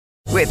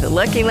With the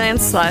Lucky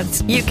Land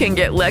Slots, you can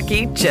get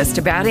lucky just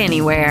about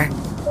anywhere.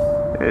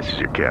 This is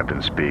your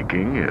captain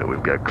speaking.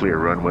 We've got clear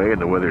runway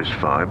and the weather's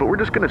fine, but we're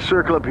just going to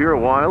circle up here a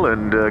while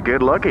and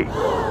get lucky.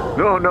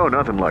 No,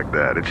 nothing like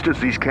that. It's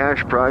just these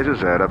cash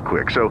prizes add up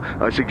quick. So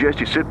I suggest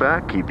you sit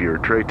back, keep your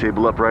tray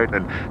table upright,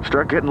 and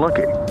start getting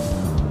lucky.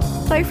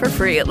 Play for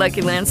free at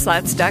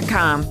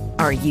LuckyLandSlots.com.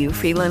 Are you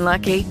feeling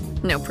lucky?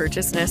 No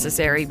purchase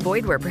necessary.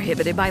 Void where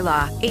prohibited by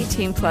law.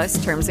 18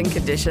 plus terms and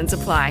conditions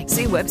apply.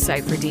 See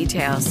website for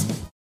details.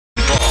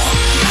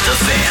 The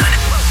Fan.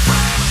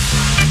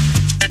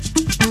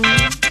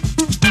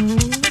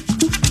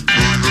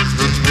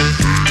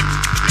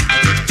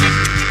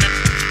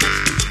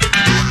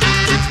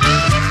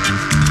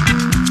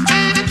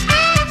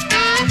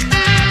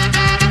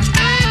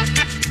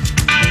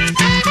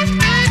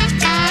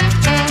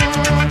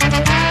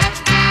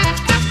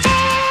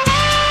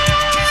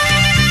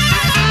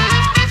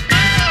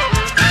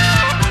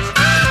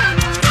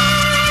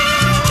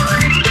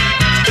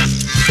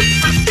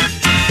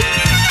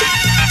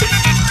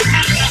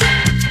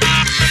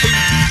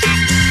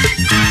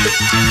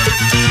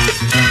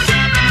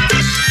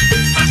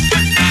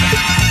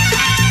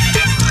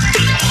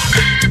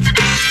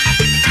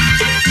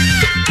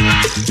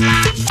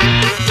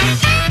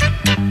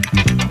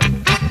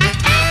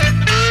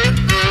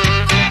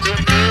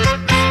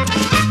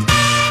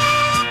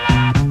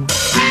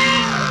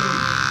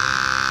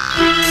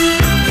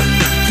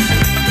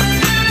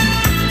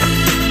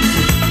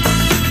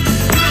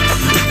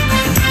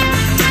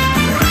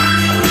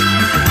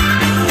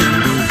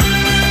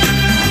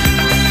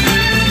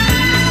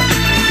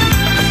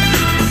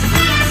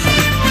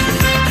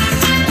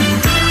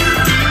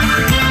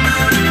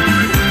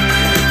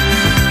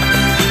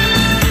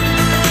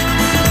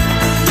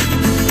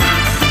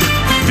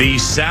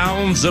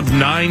 Sounds of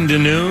 9 to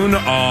noon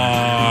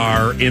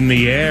are in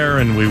the air,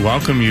 and we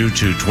welcome you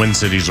to Twin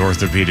Cities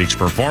Orthopedics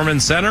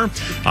Performance Center.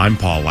 I'm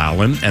Paul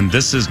Allen, and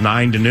this is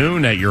 9 to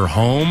noon at your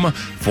home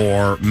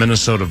for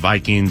Minnesota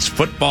Vikings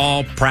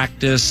football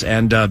practice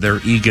and their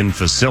Eagan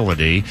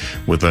facility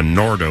with a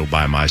Nordo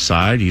by my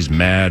side. He's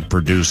Mad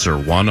Producer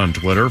 1 on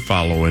Twitter.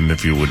 Follow him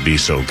if you would be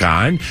so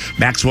kind.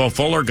 Maxwell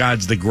Fuller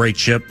guides the great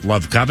ship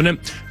Love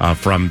Covenant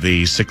from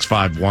the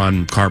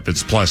 651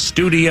 Carpets Plus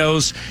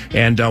studios.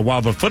 And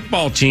while the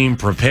football team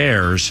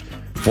prepares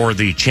for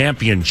the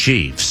champion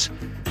Chiefs,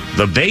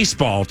 the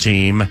baseball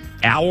team,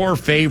 our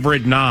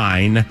favorite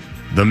 9,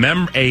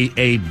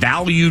 a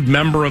valued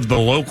member of the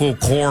local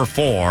core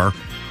 4,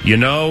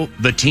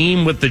 the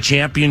team with the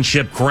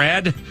championship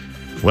cred,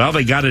 well,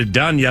 they got it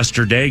done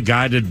yesterday,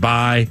 guided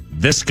by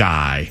this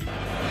guy.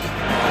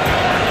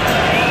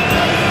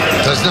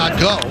 Does not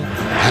go.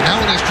 And that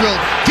one is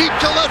drilled deep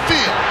to left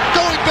field.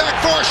 Going back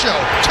Varsho.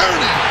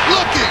 Turning.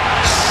 Looking.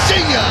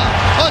 See ya.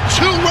 A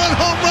 2-run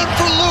home run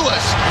for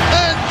Lewis.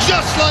 And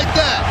just like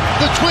that,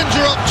 the Twins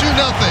are up 2-0.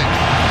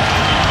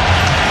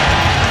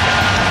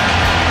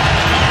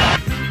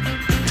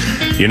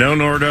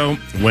 Nordo,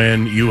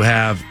 when you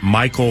have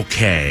Michael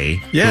Kay,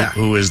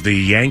 who is the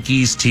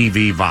Yankees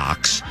TV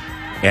Vox,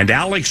 and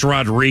Alex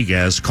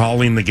Rodriguez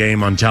calling the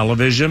game on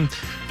television,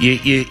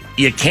 you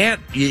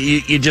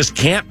just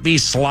can't be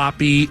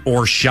sloppy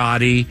or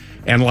shoddy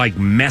and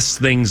mess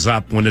things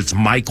up when it's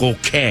Michael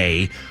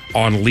Kay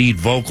on lead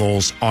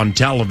vocals on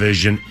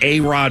television,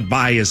 A-Rod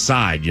by his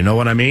side. You know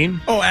what I mean?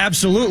 Oh,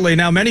 absolutely.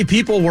 Now, many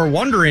people were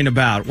wondering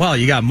about,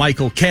 you got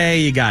Michael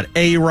Kay, you got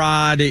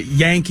A-Rod,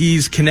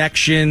 Yankees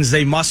connections.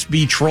 They must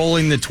be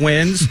trolling the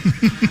Twins.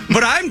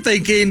 But I'm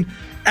thinking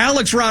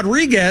Alex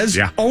Rodriguez,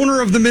 owner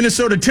of the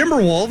Minnesota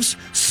Timberwolves,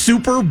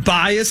 super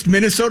biased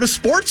Minnesota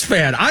sports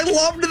fan. I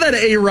loved that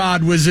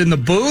A-Rod was in the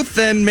booth,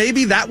 and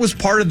maybe that was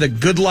part of the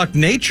good luck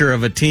nature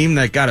of a team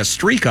that got a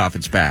streak off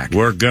its back.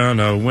 We're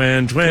gonna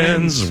win,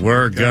 Twins.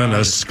 We're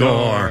gonna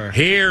score.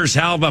 Here's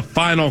how the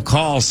final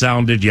call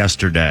sounded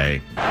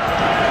yesterday.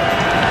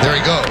 There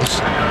he goes.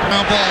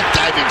 Ground ball,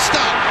 diving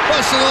stop.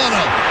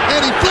 Barcelona,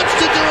 and he flips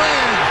to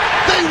Durant.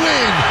 They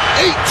win.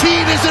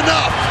 18 is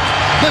enough.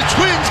 The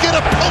Twins get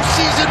a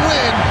postseason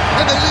win,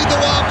 and they lead the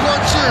wild card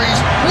series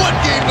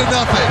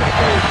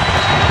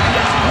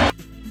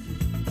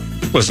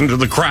 1-0. Listen to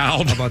the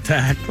crowd. How about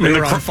that? They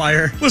were on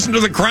fire. Listen to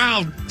the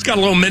crowd. It's got a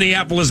little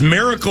Minneapolis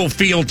Miracle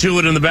feel to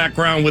it in the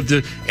background with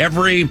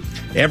every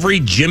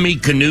Jimmy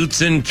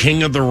Knutson,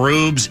 King of the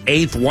Rubes,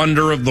 Eighth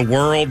Wonder of the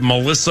World,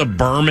 Melissa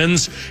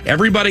Bermans.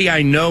 Everybody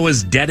I know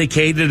is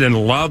dedicated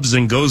and loves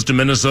and goes to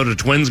Minnesota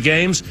Twins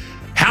games.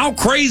 How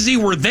crazy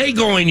were they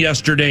going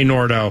yesterday,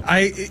 Nordo?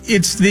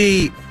 It's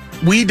the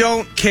we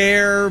don't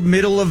care,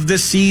 middle of the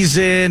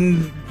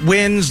season,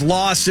 wins,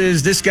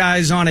 losses, this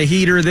guy's on a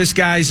heater, this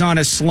guy's on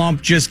a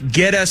slump. Just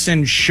get us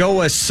and show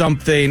us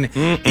something.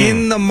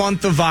 In the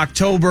month of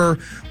October,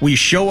 we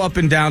show up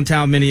in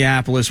downtown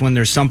Minneapolis when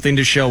there's something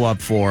to show up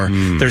for.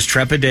 There's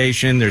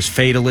trepidation, there's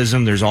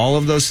fatalism, there's all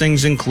of those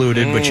things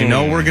included, but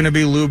we're going to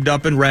be lubed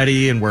up and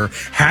ready, and we're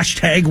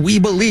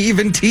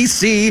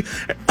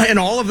 #WeBelieveInTC and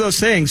all of those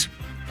things.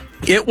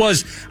 It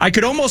was, I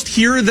could almost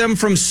hear them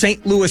from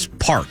St. Louis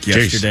Park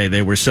yesterday. Jeez.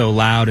 They were so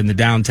loud in the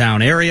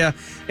downtown area,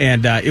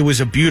 and it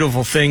was a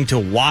beautiful thing to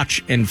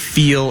watch and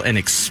feel and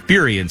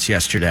experience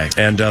yesterday.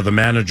 And the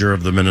manager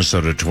of the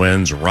Minnesota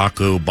Twins,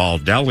 Rocco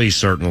Baldelli,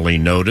 certainly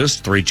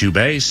noticed. 3-2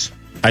 base.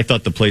 I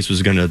thought the place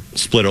was going to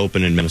split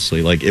open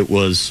immensely. Like, it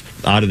was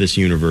out of this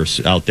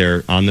universe out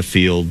there on the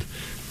field.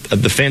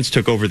 The fans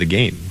took over the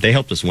game. They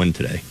helped us win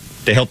today.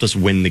 They helped us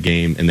win the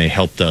game, and they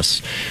helped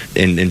us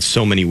in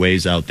so many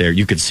ways out there.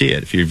 You could see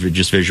it if you're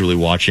just visually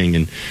watching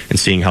and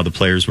seeing how the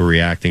players were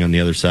reacting on the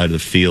other side of the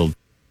field.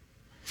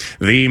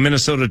 The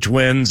Minnesota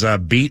Twins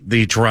beat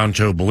the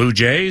Toronto Blue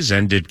Jays,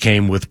 and it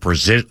came with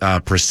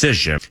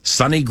precision.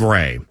 Sonny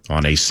Gray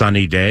on a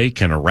sunny day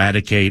can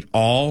eradicate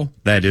all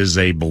that is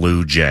a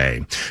Blue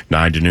Jay.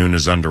 9 to noon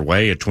is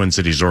underway at Twin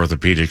Cities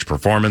Orthopedics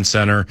Performance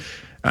Center.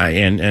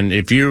 And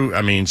if you,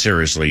 I mean,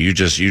 seriously, you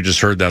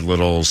just heard that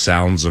little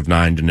Sounds of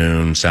 9 to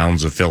noon,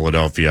 Sounds of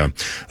Philadelphia,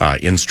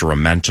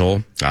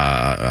 instrumental,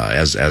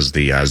 as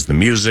the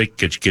music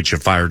get you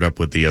fired up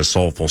with the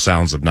soulful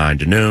sounds of 9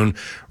 to noon.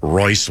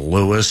 Royce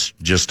Lewis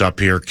just up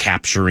here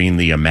capturing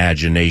the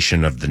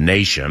imagination of the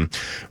nation.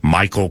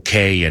 Michael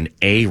K and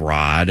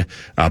A-Rod,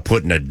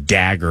 putting a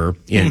dagger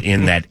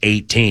in that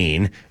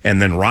 18.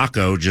 And then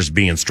Rocco just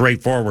being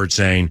straightforward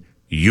saying,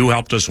 you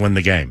helped us win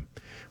the game.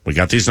 We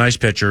got these nice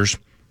pitchers.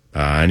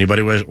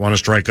 Anybody want to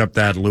strike up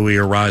that Luis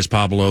Ariz,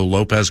 Pablo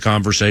Lopez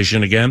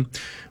conversation again?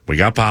 We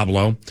got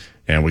Pablo,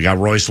 and we got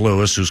Royce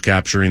Lewis, who's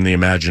capturing the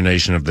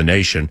imagination of the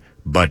nation.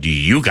 But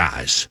you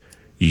guys,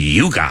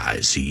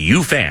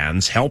 you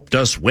fans, helped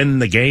us win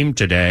the game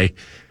today.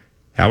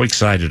 How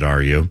excited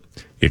are you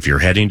if you're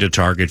heading to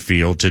Target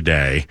Field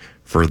today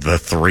for the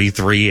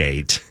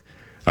 3-3-8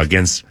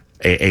 against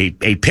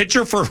a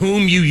pitcher for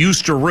whom you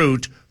used to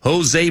root,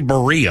 Jose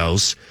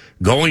Barrios,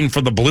 going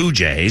for the Blue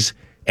Jays,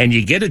 and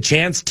you get a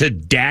chance to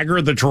dagger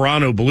the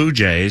Toronto Blue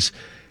Jays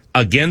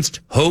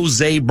against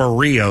Jose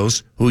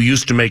Barrios, who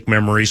used to make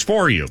memories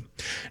for you.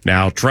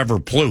 Now, Trevor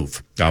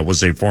Plouffe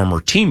was a former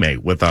teammate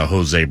with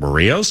Jose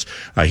Barrios.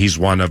 He's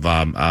one of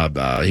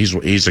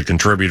he's a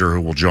contributor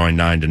who will join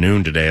 9 to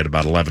noon today at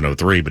about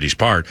 11:03. But he's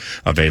part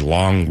of a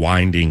long,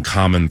 winding,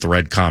 common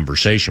thread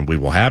conversation we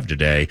will have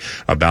today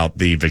about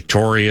the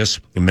victorious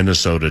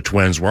Minnesota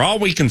Twins. Where all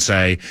we can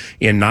say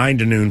in 9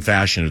 to noon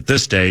fashion at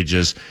this stage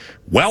is,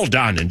 well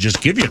done, and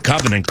just give you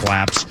covenant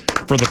claps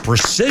for the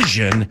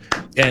precision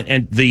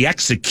and the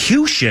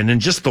execution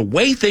and just the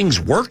way things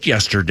worked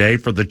yesterday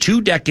for the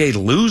two-decade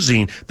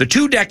losing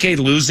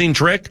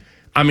trick.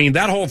 I mean,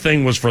 that whole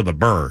thing was for the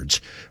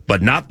birds,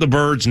 but not the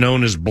birds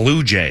known as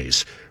Blue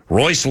Jays.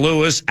 Royce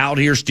Lewis out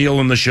here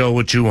stealing the show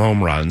with 2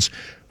 home runs.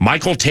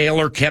 Michael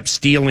Taylor kept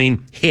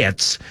stealing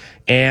hits.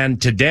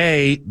 And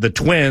today, the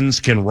Twins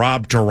can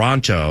rob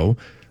Toronto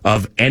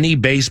of any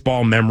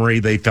baseball memory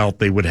they felt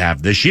they would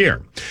have this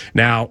year.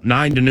 Now,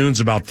 9 to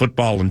noon's about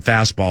football and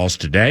fastballs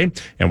today,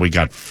 and we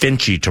got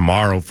Finchy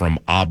tomorrow from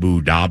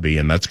Abu Dhabi,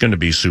 and that's going to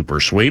be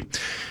super sweet.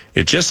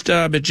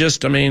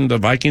 I mean, the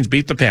Vikings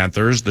beat the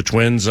Panthers. The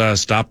Twins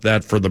stopped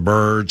that for the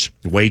Birds.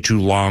 Way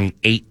too long,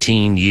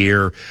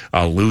 18-year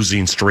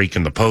losing streak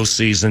in the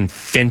postseason.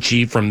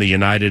 Finchy from the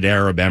United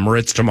Arab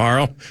Emirates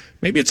tomorrow.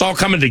 Maybe it's all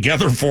coming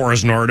together for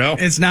us, Nordo.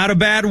 It's not a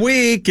bad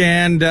week,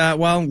 and,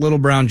 Little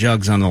Brown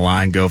Jug's on the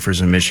line.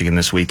 Gophers in Michigan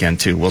this weekend,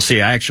 too. We'll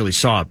see. I actually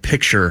saw a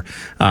picture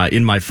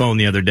in my phone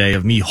the other day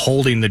of me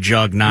holding the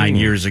jug 9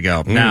 years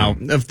ago. Now,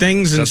 of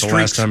things and streaks... Is that the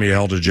last time you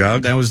held a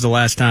jug? That was the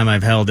last time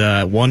I've held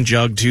 1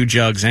 jug, 2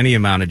 jugs, any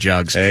amount of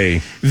jugs.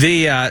 Hey.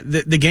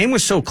 The game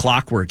was so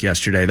clockwork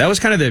yesterday. That was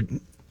kind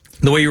of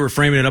the way you were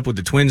framing it up with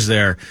the Twins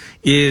there,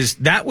 is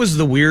that was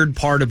the weird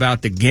part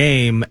about the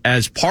game,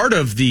 as part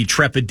of the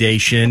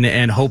trepidation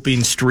and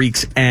hoping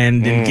streaks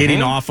end and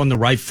getting off on the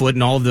right foot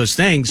and all of those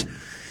things.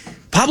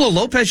 Pablo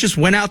Lopez just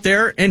went out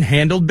there and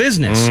handled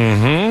business.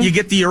 You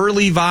get the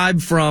early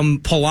vibe from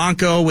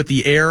Polanco with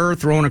the error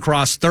thrown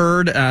across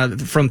third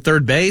from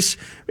third base.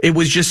 It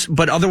was just,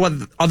 but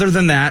other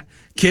than that,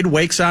 kid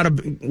wakes up,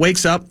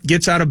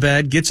 gets out of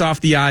bed, gets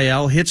off the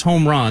IL, hits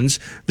home runs.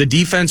 The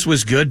defense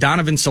was good.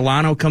 Donovan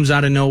Solano comes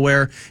out of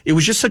nowhere. It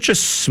was just such a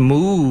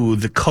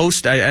smooth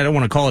coast. I don't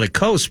want to call it a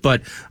coast,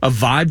 but a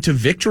vibe to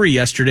victory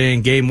yesterday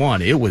in Game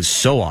 1. It was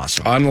so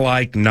awesome.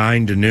 Unlike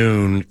 9 to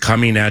noon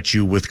coming at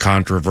you with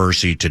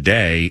controversy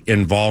today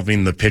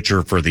involving the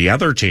pitcher for the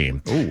other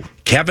team. Ooh.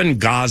 Kevin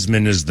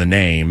Gausman is the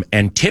name,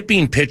 and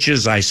tipping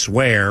pitches, I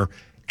swear,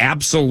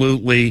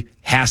 absolutely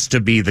has to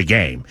be the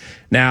game.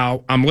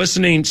 Now, I'm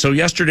listening. So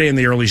yesterday in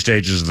the early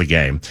stages of the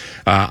game,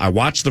 I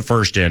watched the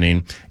first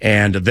inning,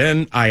 and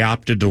then I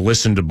opted to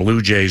listen to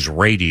Blue Jays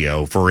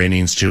radio for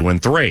innings 2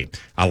 and 3.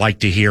 I like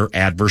to hear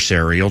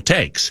adversarial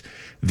takes.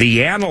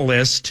 The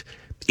analyst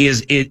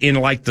is in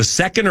like the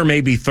second or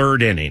maybe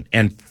third inning,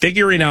 and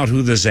figuring out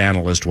who this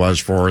analyst was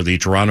for the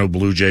Toronto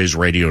Blue Jays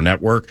radio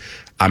network.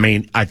 I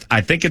mean,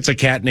 I think it's a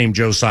cat named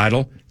Joe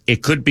Seidel.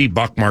 It could be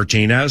Buck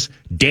Martinez.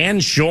 Dan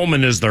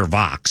Schulman is their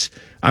Vox.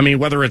 I mean,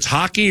 whether it's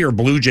hockey or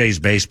Blue Jays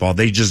baseball,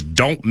 they just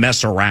don't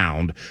mess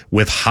around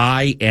with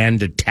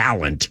high-end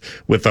talent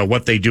with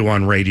what they do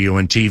on radio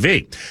and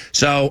TV.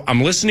 So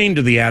I'm listening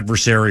to the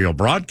adversarial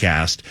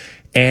broadcast,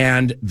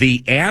 and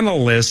the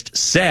analyst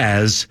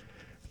says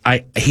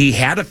he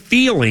had a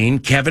feeling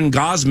Kevin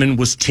Gausman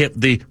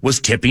was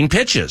tipping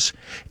pitches,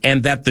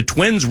 and that the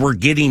Twins were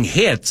getting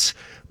hits.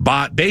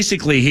 But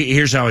basically,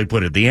 here's how he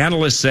put it. The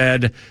analyst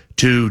said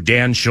to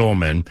Dan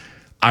Schulman,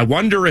 I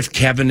wonder if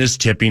Kevin is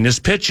tipping his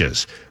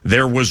pitches.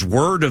 There was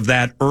word of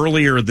that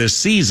earlier this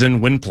season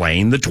when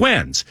playing the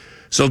Twins.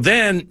 So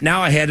then,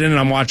 now I head in and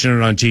I'm watching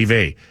it on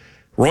TV.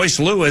 Royce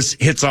Lewis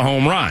hits a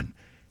home run.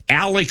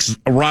 Alex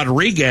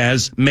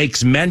Rodriguez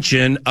makes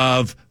mention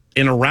of,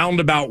 in a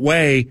roundabout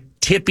way,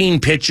 tipping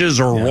pitches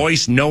or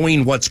Royce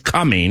knowing what's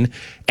coming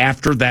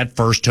after that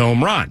first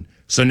home run.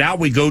 So now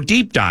we go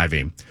deep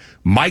diving.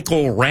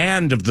 Michael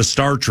Rand of the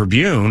Star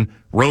Tribune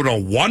wrote a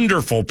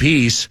wonderful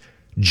piece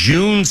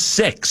June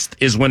 6th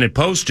is when it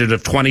posted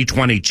of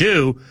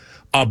 2022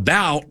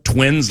 about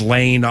Twins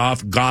laying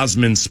off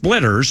Gausman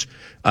splitters.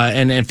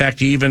 And in fact,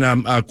 he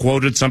even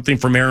quoted something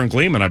from Aaron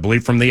Gleeman, I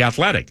believe from The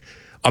Athletic,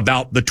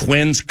 about the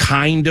Twins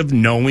kind of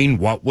knowing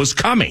what was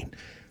coming.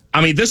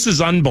 I mean, this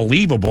is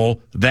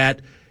unbelievable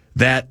that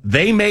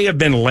they may have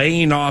been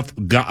laying off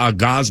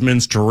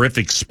Gausman's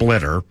terrific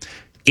splitter.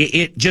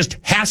 It just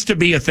has to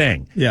be a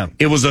thing. Yeah.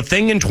 It was a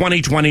thing in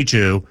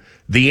 2022.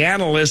 The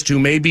analyst, who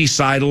may be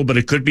Seidel, but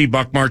it could be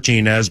Buck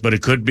Martinez, but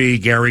it could be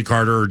Gary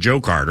Carter or Joe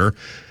Carter,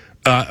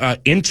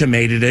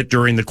 intimated it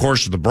during the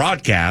course of the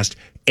broadcast.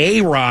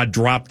 A-Rod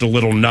dropped a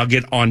little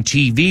nugget on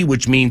TV,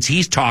 which means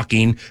he's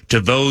talking to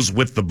those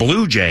with the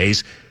Blue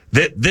Jays,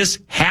 that this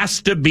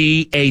has to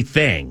be a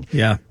thing.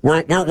 Yeah.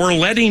 We're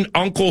letting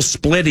Uncle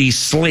Splitty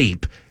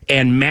sleep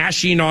and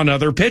mashing on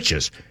other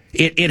pitches.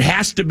 It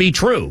has to be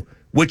true,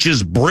 which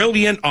is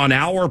brilliant on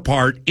our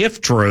part, if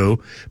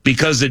true,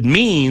 because it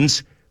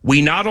means we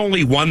not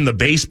only won the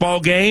baseball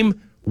game,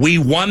 we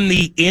won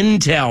the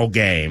intel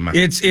game.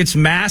 It's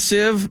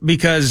massive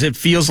because it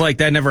feels like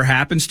that never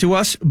happens to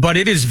us, but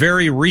it is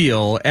very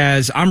real.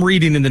 As I'm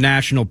reading in the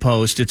National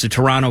Post, it's a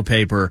Toronto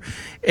paper,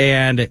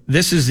 and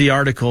this is the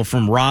article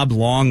from Rob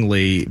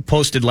Longley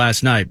posted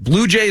last night.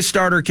 Blue Jays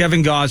starter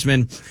Kevin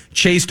Gausman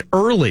chased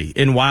early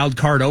in wild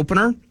card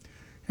opener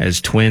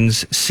as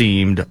Twins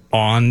seemed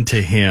on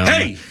to him.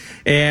 Hey!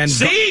 And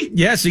see?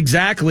 Yes,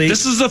 exactly.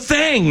 This is a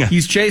thing.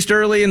 He's chased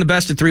early in the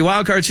best of three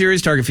wildcard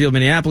series, Target Field,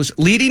 Minneapolis,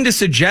 leading to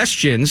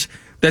suggestions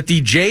that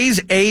the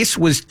Jays ace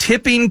was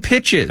tipping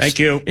pitches. Thank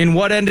you. In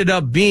what ended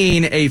up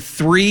being a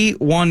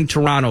 3-1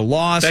 Toronto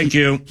loss. Thank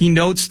you. He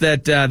notes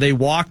that they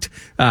walked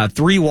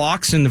 3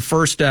 walks in the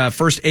first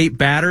 8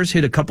 batters,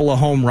 hit a couple of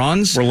home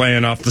runs. We're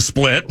laying off the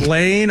split.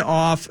 Laying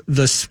off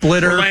the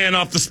splitter. We're laying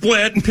off the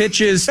split.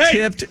 Pitches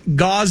tipped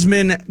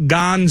Gausman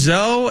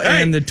Gonzo,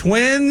 and the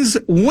Twins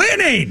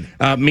winning.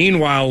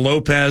 Meanwhile,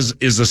 Lopez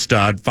is a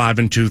stud, 5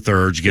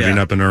 2/3, giving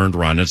up an earned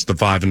run. It's the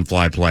 5 and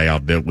fly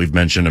playout bit we've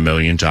mentioned a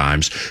million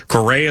times.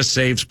 Correa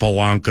saves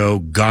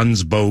Polanco,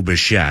 guns Bo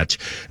Bichette.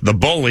 The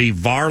bully,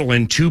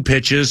 Varland, 2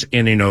 pitches,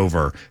 inning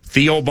over.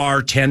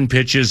 Theobar, 10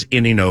 pitches,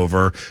 inning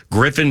over.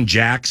 Griffin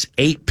Jacks,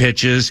 8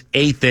 pitches,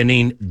 8th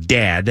inning,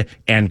 dead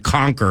and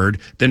conquered.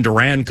 Then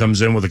Duran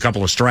comes in with a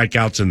couple of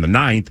strikeouts in the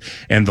 9th,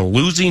 and the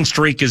losing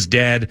streak is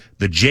dead.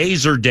 The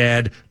Jays are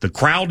dead. The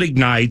crowd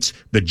ignites.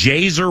 The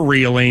Jays are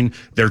reeling.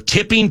 They're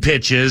tipping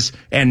pitches,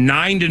 and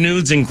 9 to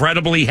noon's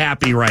incredibly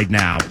happy right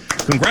now.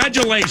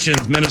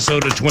 Congratulations,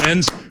 Minnesota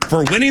Twins,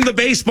 for winning the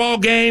baseball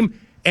game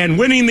and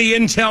winning the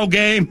intel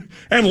game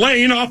and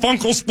laying off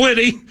Uncle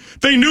Splitty.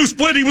 They knew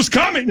Splitty was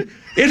coming.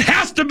 It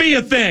has to be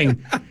a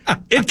thing.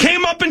 It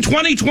came up in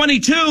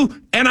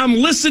 2022, and I'm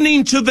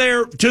listening to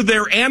their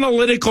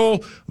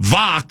analytical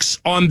Vox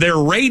on their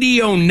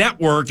radio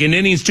network in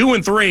innings 2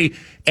 and 3,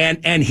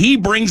 and he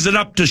brings it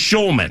up to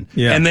Schulman.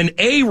 Yeah. And then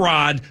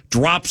A-Rod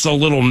drops a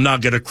little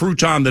nugget, a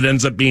crouton that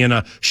ends up being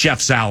a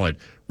chef salad.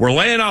 We're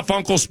laying off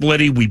Uncle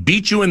Splitty. We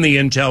beat you in the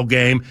intel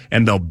game,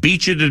 and they'll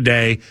beat you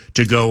today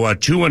to go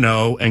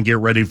 2-0 and get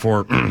ready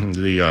for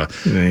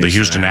the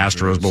Houston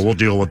Astros. But we'll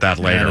deal with that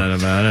later.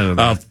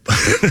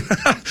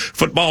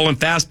 Football and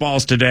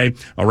fastballs today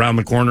around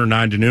the corner,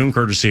 9 to noon,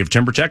 courtesy of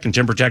TimberTech and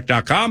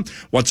TimberTech.com.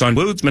 What's on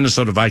Woods?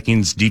 Minnesota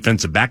Vikings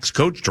defensive backs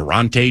coach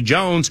Daronte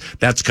Jones.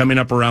 That's coming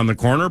up around the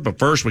corner. But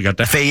first, we got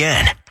the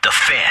Fan. The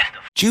Fan.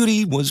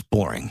 Judy was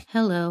boring.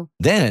 Hello.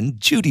 Then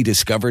Judy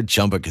discovered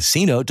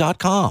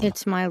ChumbaCasino.com.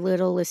 It's my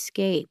little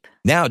escape.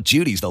 Now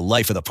Judy's the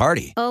life of the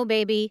party. Oh,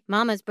 baby,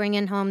 mama's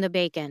bringing home the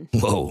bacon.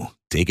 Whoa,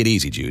 take it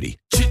easy, Judy.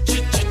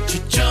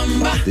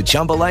 The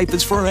Chumba life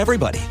is for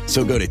everybody.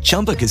 So go to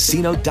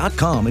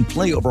ChumbaCasino.com and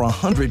play over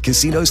 100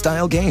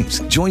 casino-style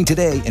games. Join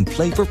today and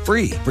play for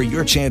free for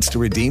your chance to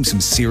redeem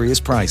some serious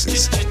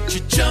prizes.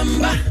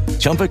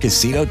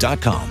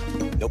 ChumbaCasino.com.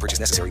 No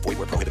purchase necessary. Void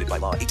where prohibited by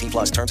law. 18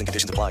 plus terms and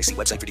conditions apply. See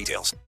website for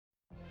details.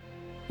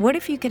 What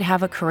if you could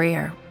have a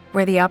career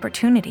where the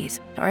opportunities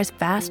are as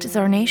vast as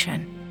our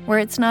nation, where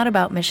it's not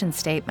about mission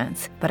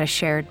statements, but a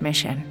shared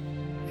mission?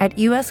 At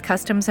U.S.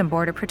 Customs and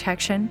Border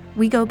Protection,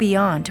 we go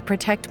beyond to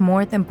protect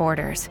more than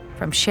borders.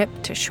 From ship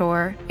to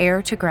shore,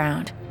 air to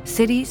ground,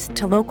 cities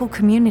to local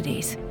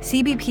communities,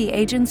 CBP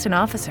agents and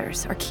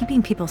officers are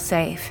keeping people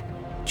safe.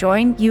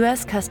 Join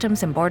U.S.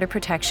 Customs and Border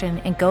Protection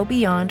and go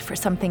beyond for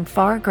something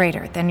far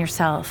greater than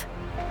yourself.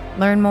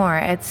 Learn more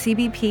at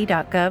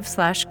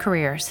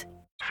cbp.gov/careers.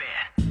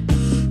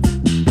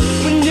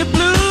 When you're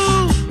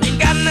blue, ain't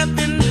got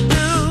nothing to do.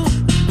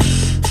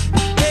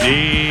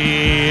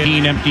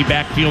 Empty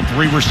backfield,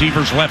 3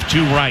 receivers left,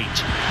 2 right.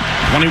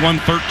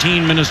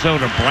 21-13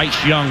 Minnesota.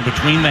 Bryce Young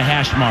between the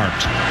hash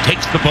marks.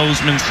 Takes the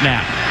Bozeman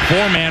snap.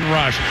 4-man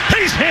rush.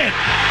 He's hit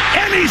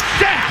and he's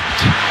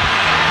sacked.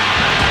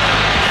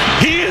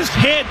 He is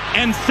hit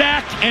and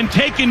sacked and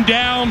taken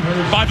down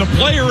by the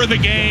player of the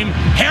game,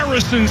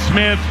 Harrison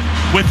Smith,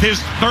 with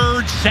his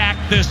 3rd sack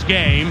this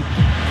game.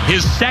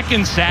 His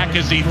 2nd sack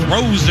as he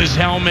throws his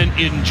helmet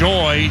in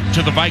joy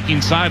to the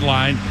Vikings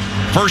sideline.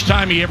 First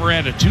time he ever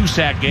had a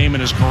 2-sack game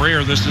in his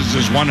career. This is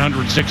his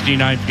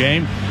 169th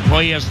game.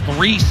 Well, he has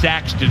 3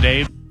 sacks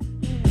today.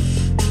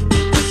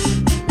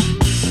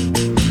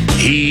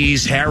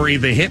 He's Harry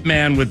the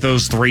Hitman with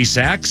those 3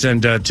 sacks,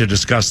 and to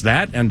discuss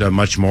that and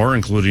much more,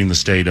 including the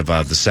state of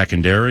the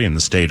secondary and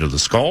the state of the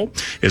skull,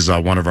 is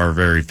one of our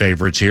very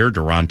favorites here,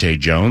 Daronte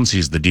Jones.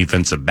 He's the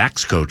defensive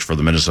backs coach for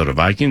the Minnesota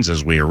Vikings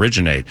as we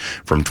originate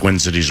from Twin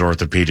Cities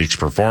Orthopedics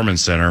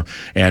Performance Center.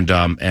 And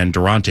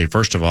Daronte,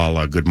 first of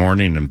all, good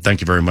morning, and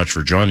thank you very much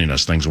for joining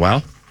us. Things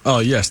well? Oh,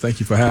 yes.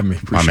 Thank you for having me.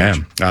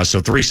 Appreciate you.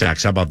 So 3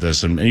 sacks. How about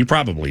this? And you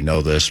probably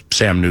know this.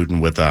 Sam Newton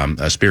with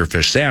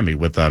Spearfish Sammy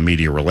with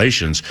Media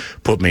Relations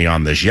put me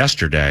on this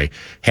yesterday.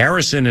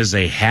 Harrison is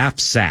a half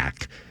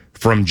sack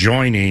from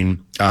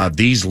joining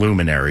these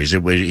luminaries.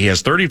 He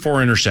has 34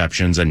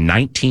 interceptions and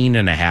 19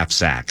 and a half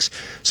sacks.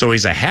 So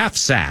he's a half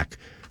sack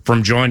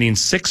from joining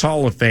 6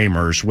 Hall of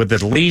Famers with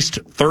at least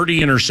 30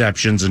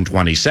 interceptions and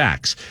 20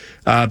 sacks.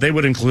 They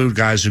would include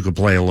guys who could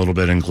play a little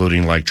bit,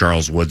 including like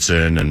Charles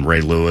Woodson and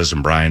Ray Lewis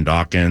and Brian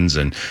Dawkins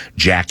and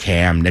Jack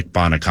Ham, Nick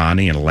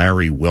Bonacani, and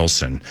Larry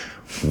Wilson.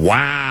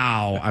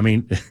 Wow. I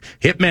mean,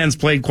 Hitman's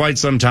played quite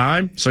some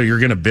time, so you're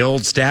going to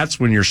build stats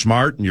when you're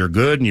smart and you're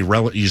good and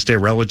you stay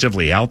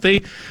relatively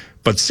healthy.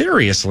 But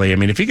seriously, I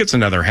mean, if he gets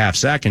another half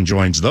sack and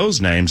joins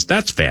those names,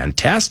 that's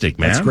fantastic,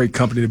 man. That's great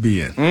company to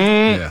be in.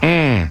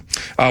 Yeah.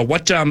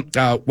 What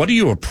do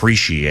you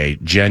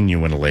appreciate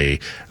genuinely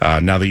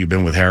now that you've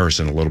been with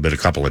Harrison a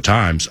couple of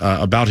times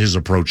about his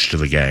approach to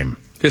the game?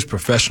 His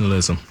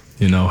professionalism.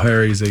 You know,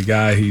 Harry's a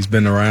guy, he's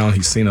been around,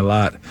 he's seen a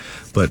lot,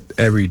 but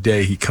every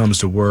day he comes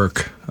to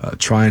work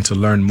trying to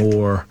learn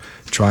more,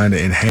 trying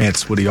to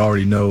enhance what he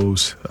already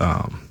knows,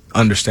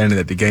 understanding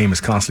that the game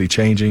is constantly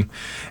changing,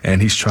 and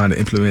he's trying to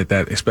implement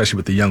that, especially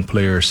with the young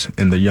players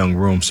in the young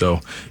room. So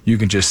you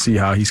can just see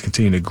how he's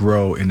continuing to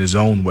grow in his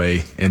own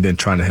way and then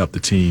trying to help the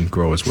team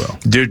grow as well.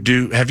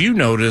 Have you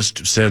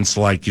noticed since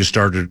you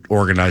started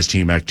organized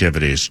team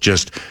activities,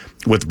 just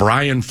with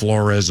Brian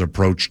Flores'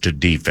 approach to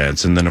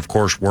defense, and then of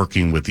course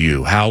working with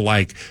you, how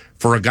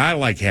for a guy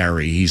like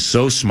Harry, he's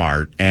so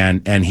smart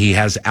and he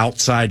has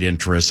outside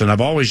interests. And I've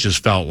always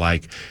just felt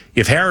like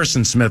if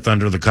Harrison Smith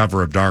under the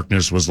cover of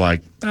darkness was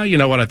like, oh, you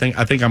know what, I think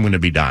I'm going to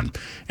be done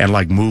and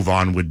move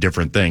on with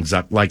different things.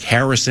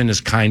 Harrison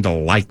is kind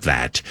of like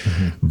that.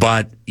 Mm-hmm.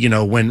 But,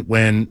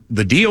 when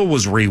the deal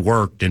was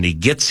reworked and he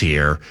gets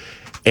here,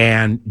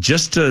 and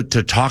just to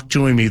talk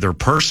to him either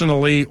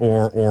personally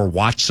or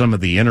watch some of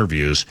the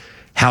interviews,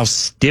 how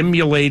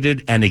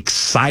stimulated and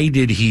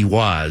excited he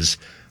was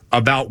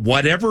about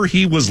whatever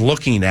he was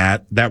looking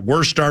at that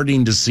we're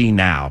starting to see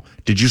now.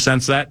 Did you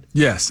sense that?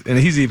 Yes, and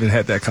he's even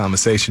had that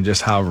conversation,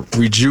 just how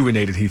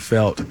rejuvenated he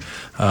felt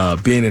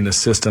being in a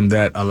system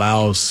that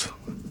allows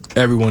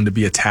everyone to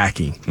be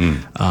attacking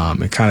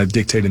and kind of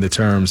dictating the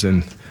terms,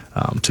 and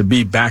to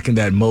be back in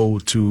that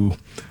mode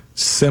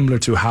similar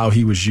to how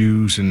he was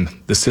used in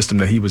the system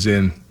that he was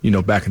in,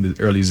 back in the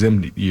early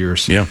Zim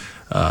years. Yeah.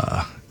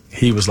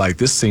 He was like,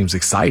 this seems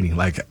exciting.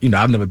 I've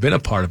never been a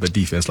part of a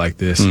defense like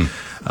this.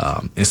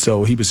 And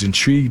so he was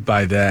intrigued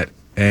by that.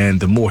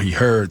 And the more he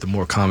heard, the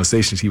more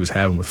conversations he was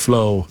having with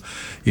Flo,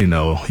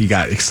 he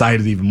got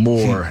excited even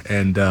more.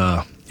 And,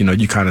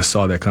 you kind of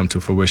saw that come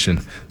to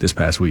fruition this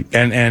past week.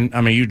 And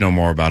I mean, you know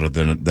more about it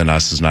than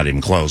us. It's not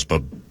even close,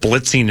 but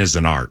blitzing is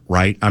an art,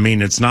 right? I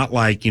mean, it's not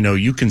like,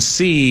 you can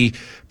see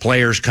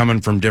players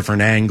coming from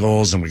different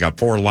angles, and we got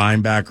 4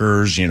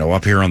 linebackers,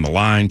 up here on the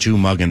line, 2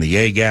 mugging the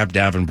A-gap,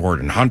 Davenport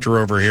and Hunter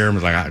over here.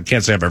 I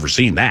can't say I've ever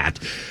seen that.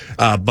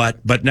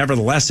 But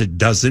nevertheless, it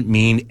doesn't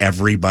mean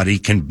everybody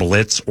can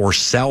blitz or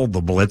sell the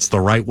blitz the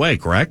right way,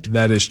 correct?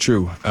 That is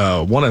true.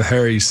 One of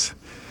Harry's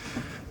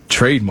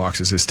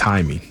trademarks is his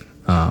timing.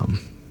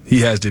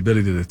 He has the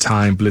ability to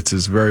time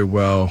blitzes very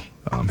well.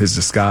 His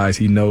disguise,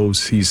 he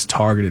knows he's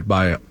targeted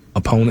by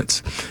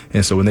opponents.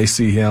 And so when they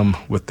see him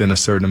within a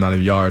certain amount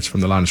of yards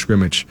from the line of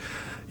scrimmage,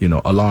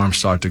 alarms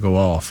start to go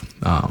off.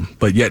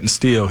 But yet and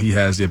still, he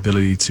has the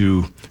ability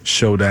to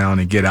show down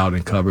and get out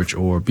in coverage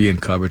or be in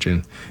coverage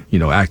and,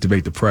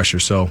 activate the pressure.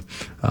 So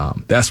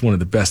that's one of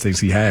the best things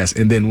he has.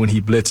 And then when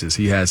he blitzes,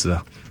 he has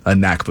a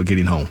knack for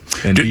getting home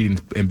and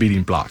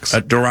beating blocks.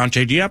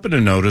 Daronte, do you happen to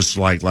notice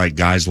like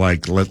guys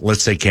like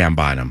let's say Cam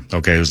Bynum,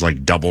 okay, who's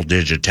like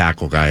double-digit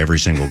tackle guy every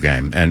single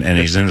game, and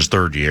he's in his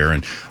third year,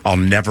 and I'll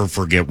never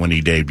forget when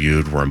he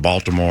debuted. We're in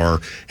Baltimore,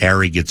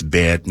 Harry gets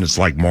bit, and it's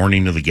like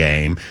morning of the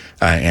game,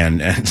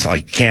 and it's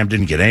like Cam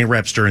didn't get any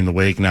reps during the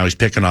week. Now he's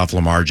picking off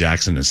Lamar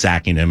Jackson and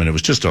sacking him, and it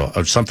was just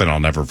something I'll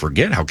never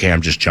forget how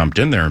Cam just jumped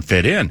in there and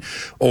fit in.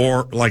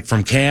 Or like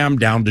from Cam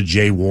down to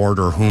Jay Ward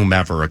or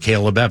whomever, or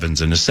Caleb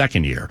Evans in his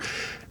second year.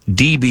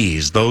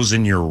 DBs, those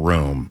in your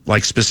room,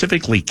 like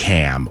specifically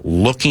Cam,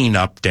 looking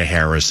up to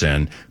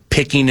Harrison,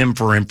 picking him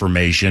for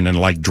information and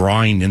like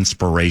drawing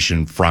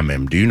inspiration from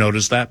him. Do you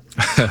notice that?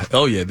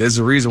 Oh, yeah. There's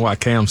a reason why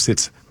Cam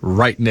sits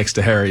right next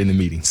to Harry in the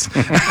meetings.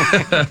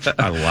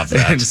 I love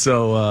that. And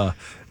so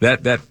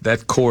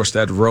that course,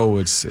 that row,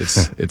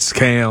 it's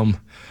Cam.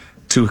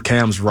 To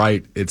Cam's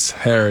right, it's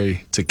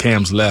Harry. To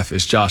Cam's left,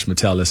 it's Josh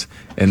Metellus.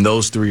 And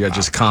those three are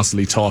just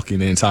constantly talking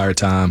the entire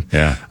time.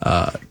 Yeah.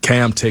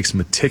 Cam takes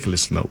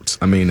meticulous notes.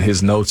 I mean,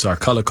 his notes are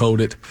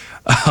color-coded.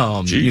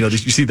 You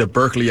see the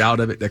Berkeley out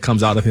of it that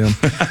comes out of him.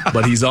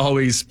 But he's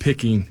always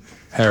picking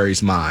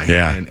Harry's mind.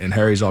 Yeah. And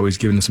Harry's always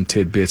giving him some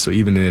tidbits. So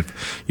even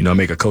if,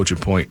 make a coaching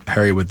point,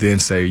 Harry would then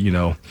say,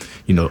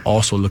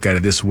 also look at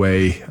it this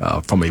way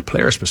from a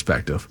player's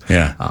perspective.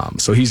 Yeah.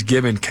 So he's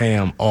giving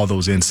Cam all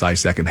those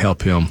insights that can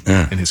help him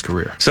in his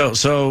career.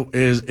 So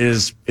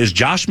is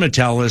Josh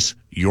Metellus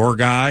your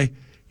guy?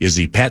 Is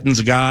he Pettin's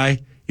guy?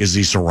 Is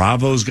he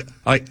Saravo's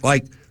guy?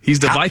 Like he's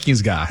the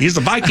Vikings guy. He's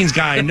the Vikings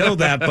guy. I know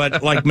that,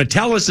 but like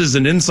Metellus is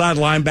an inside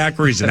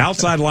linebacker. He's an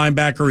outside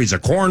linebacker. He's a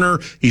corner.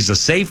 He's a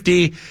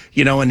safety.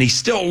 And he's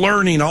still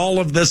learning all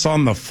of this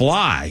on the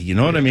fly. You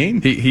know what I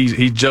mean?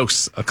 He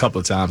jokes a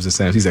couple of times and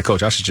says, he said,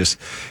 "Coach, I should just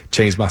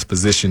change my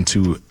position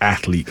to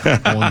athlete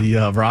on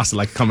the roster,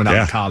 like coming out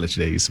of college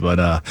days." But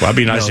that'd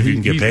be nice if you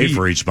can get paid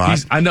for each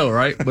spot. I know,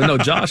 right? But no,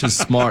 Josh is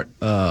smart.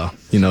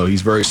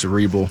 He's very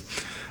cerebral.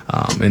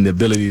 And the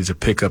ability to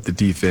pick up the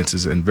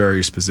defenses in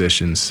various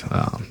positions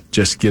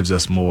just gives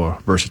us more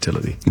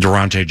versatility.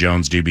 Daronte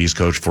Jones, DB's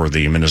coach for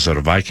the Minnesota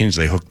Vikings.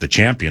 They hooked the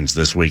champions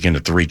this weekend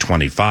at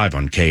 3:25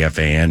 on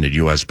KFAN at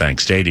U.S. Bank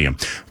Stadium.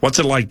 What's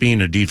it like being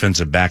a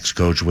defensive backs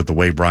coach with the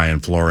way Brian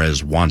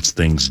Flores wants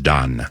things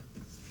done?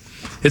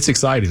 It's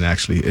exciting,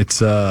 actually. It's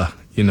we're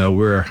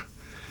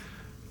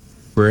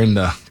in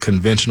the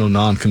conventional,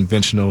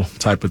 non-conventional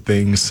type of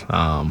things.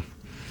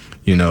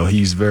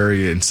 He's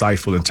very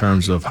insightful in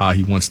terms of how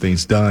he wants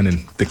things done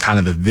and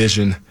the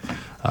vision.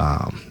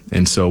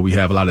 And so we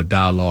have a lot of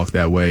dialogue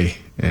that way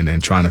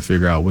and trying to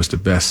figure out what's the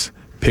best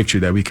picture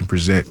that we can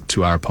present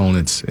to our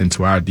opponents and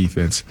to our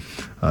defense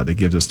that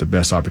gives us the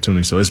best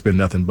opportunity. So it's been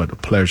nothing but a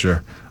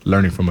pleasure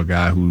learning from a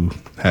guy who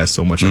has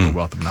so much of a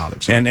wealth of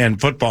knowledge. And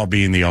football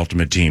being the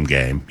ultimate team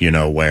game,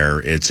 where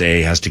it's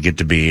A has to get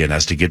to B and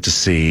has to get to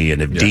C,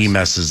 and if D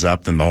messes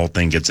up, then the whole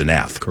thing gets an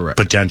F. Correct.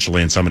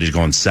 Potentially, and somebody's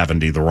going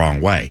 70 the wrong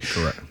way.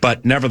 Correct.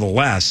 But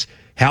nevertheless,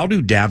 how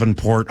do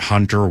Davenport,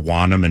 Hunter,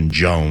 Wanham, and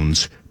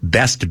Jones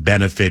best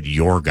benefit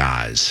your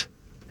guys?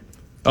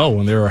 Oh,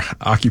 when they're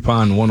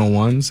occupying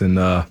one-on-ones and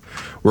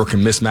working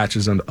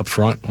mismatches up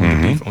front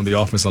on the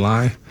offensive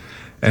line,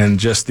 and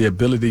just the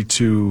ability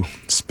to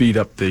speed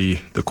up the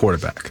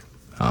quarterback.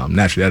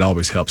 Naturally, that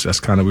always helps.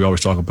 That's we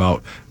always talk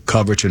about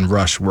coverage and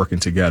rush working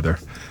together.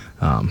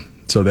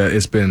 So that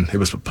it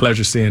was a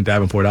pleasure seeing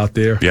Davenport out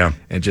there,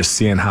 and just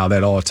seeing how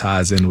that all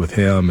ties in with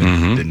him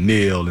and the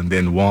Neal and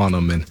then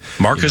Wanham and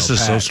Marcus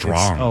is so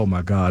strong. Oh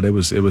my God, it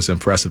was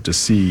impressive to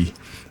see.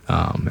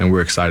 And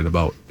we're excited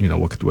about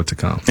what to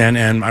come.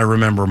 And I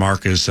remember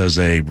Marcus as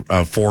a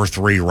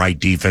 4-3 right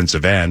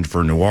defensive end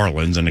for New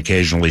Orleans, and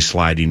occasionally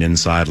sliding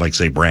inside, like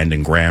say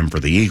Brandon Graham for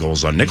the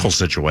Eagles on nickel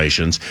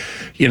situations.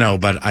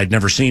 But I'd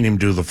never seen him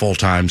do the full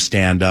time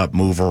stand up,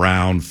 move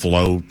around,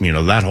 float,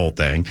 that whole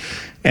thing.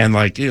 And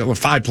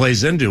 5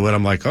 plays into it,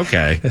 I'm like,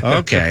 okay,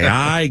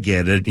 I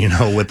get it.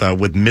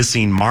 With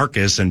missing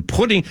Marcus and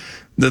putting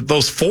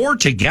those 4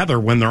 together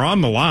when they're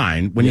on the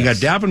line, when you got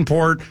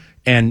Davenport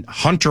and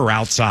Hunter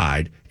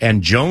outside,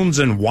 and Jones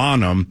and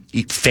Wanham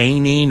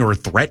feigning or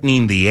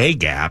threatening the A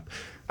gap.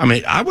 I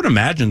mean, I would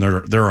imagine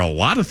there are a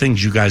lot of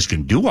things you guys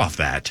can do off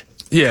that.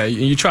 Yeah,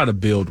 you try to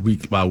build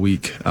week by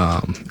week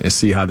and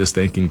see how this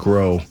thing can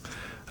grow.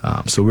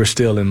 So we're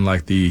still in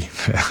the,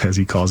 as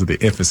he calls it,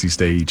 the infancy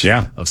stage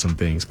of some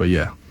things. But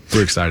yeah,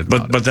 we're excited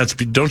about it. But that's,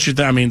 don't you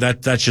think, I mean,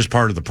 that's just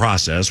part of the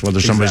process,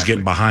 whether somebody's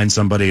getting behind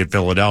somebody at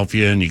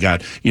Philadelphia and you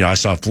got, I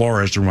saw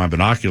Flores through my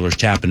binoculars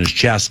tapping his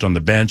chest on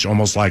the bench,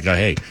 almost like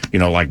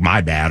like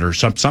my bad or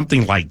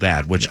something like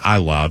that, which I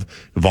love,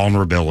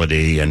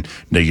 vulnerability, and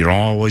you don't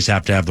always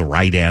have to have the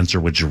right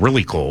answer, which is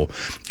really cool,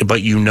 but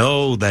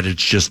that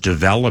it's just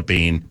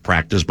developing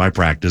practice by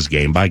practice,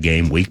 game by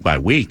game, week by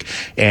week.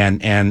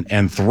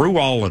 And through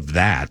all of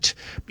that,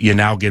 you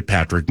now get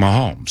Patrick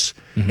Mahomes.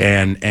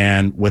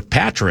 And with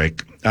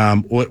Patrick,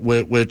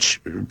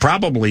 which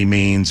probably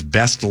means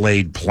best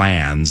laid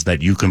plans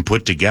that you can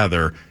put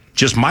together,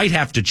 just might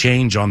have to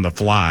change on the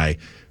fly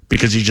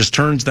because he just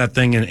turns that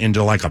thing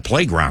into like a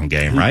playground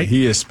game, right?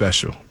 He is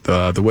special.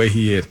 The way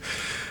he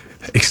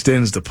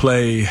extends the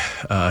play,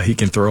 he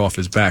can throw off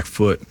his back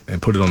foot and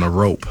put it on a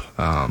rope.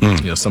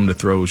 Some of the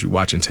throws you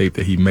watch in tape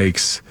that he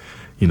makes,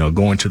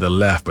 going to the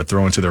left but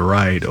throwing to the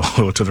right,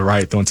 or to the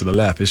right throwing to the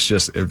left.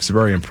 It's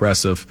very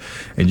impressive,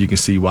 and you can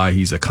see why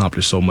he's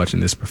accomplished so much in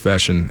this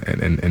profession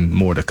and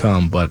more to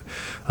come. But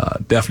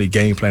definitely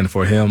game planning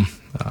for him.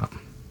 I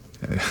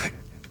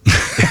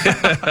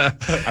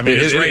mean,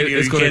 it's going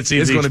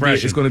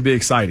to be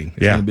exciting.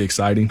 It's going to be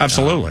exciting.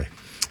 Absolutely.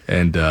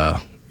 And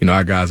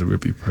our guys will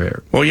be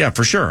prepared. Well, yeah,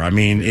 for sure. I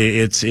mean,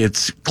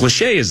 it's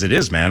cliche as it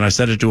is, man. I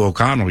said it to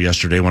O'Connell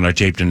yesterday when I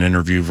taped an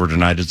interview for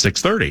tonight at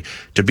 6:30.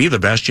 To be the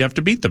best, you have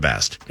to beat the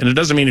best. And it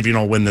doesn't mean if you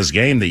don't win this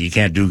game that you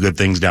can't do good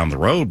things down the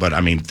road. But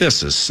I mean, it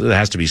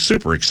has to be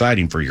super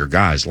exciting for your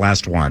guys.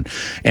 Last one,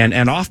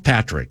 and off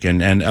Patrick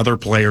and other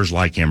players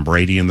like him,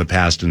 Brady in the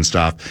past and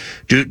stuff.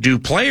 Do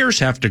players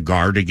have to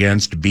guard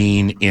against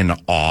being in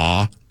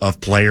awe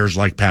of players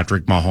like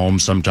Patrick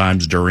Mahomes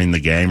sometimes during the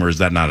game, or is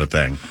that not a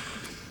thing?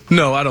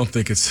 No, I don't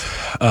think it's.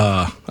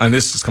 And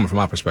this is coming from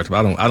my perspective.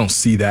 I don't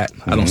see that.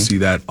 I don't see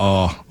that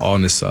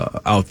allness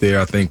out there.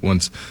 I think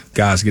once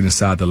guys get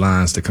inside the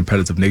lines, the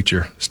competitive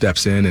nature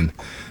steps in, and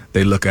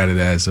they look at it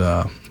as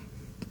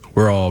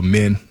we're all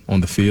men on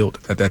the field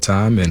at that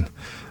time, and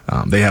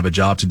they have a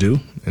job to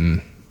do,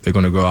 and they're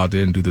going to go out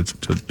there and do it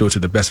to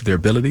the best of their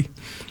ability.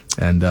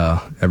 And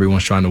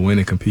everyone's trying to win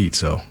and compete,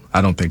 so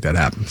I don't think that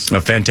happens.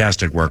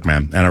 Fantastic work,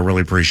 man, and I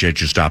really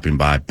appreciate you stopping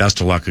by. Best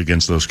of luck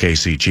against those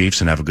KC Chiefs,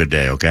 and have a good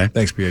day, okay?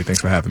 Thanks, PA.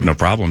 Thanks for having me. No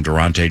problem.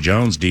 Daronte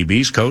Jones,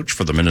 DB's coach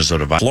for the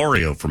Minnesota Vikings.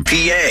 Florio from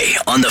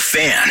PA on the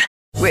Fan.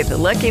 With the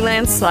Lucky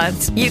Land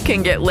Slots, you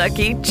can get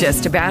lucky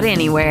just about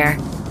anywhere.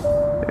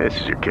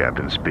 This is your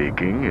captain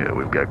speaking.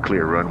 We've got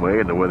clear runway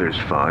and the weather's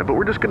fine, but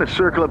we're just going to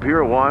circle up here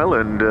a while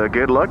and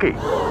get lucky.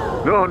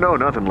 No,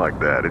 nothing like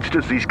that. It's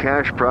just these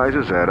cash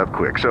prizes add up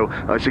quick. So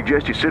I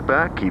suggest you sit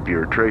back, keep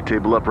your tray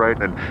table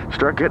upright, and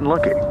start getting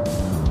lucky.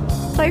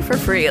 Play for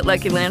free at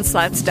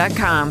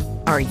LuckyLandSlots.com.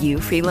 Are you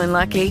feeling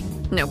lucky?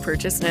 No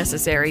purchase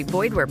necessary.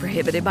 Void where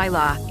prohibited by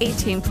law.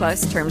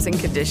 18+ terms and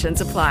conditions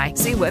apply.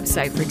 See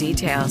website for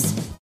details.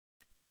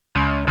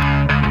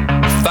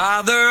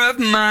 Father of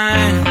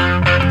mine,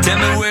 tell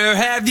me, where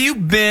have you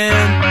been?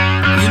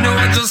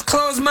 I just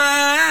closed my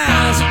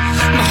eyes.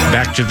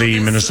 Back to the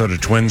Minnesota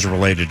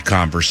Twins-related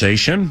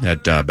conversation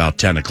at about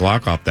 10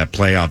 o'clock off that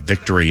playoff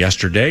victory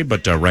yesterday.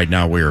 But right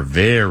now we are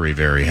very,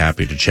 very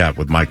happy to chat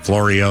with Mike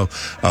Florio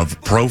of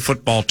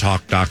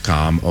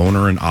ProFootballTalk.com,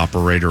 owner and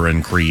operator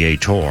and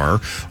creator.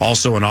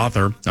 Also an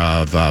author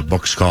of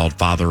books called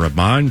Father of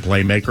Mine,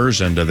 Playmakers,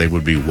 and they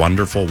would be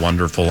wonderful,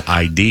 wonderful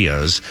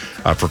ideas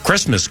for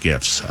Christmas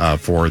gifts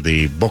for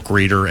the book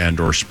reader and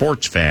or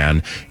sports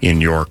fan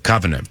in your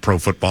covenant.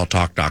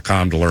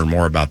 ProFootballTalk.com to learn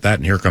more about that.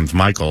 And here comes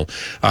Michael.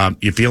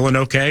 You feeling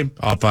okay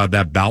off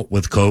that bout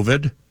with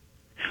COVID?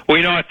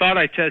 Well, I thought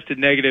I tested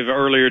negative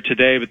earlier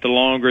today, but the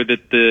longer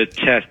that the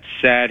test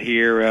sat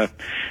here, a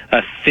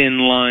thin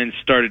line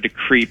started to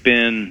creep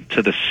in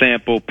to the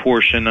sample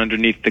portion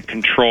underneath the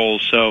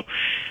controls. So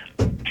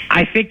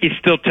I think you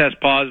still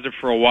test positive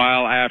for a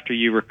while after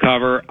you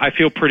recover. I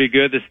feel pretty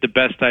good. This is the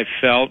best I've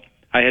felt.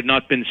 I had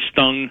not been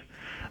stung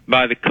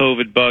by the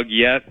COVID bug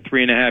yet.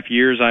 3.5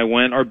 years I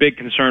went. Our big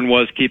concern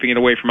was keeping it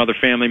away from other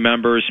family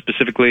members,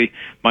 specifically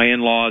my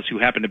in-laws who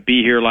happened to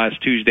be here last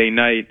Tuesday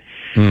night,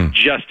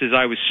 just as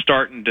I was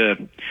starting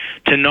to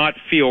not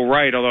feel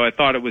right, although I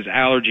thought it was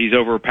allergies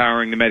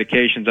overpowering the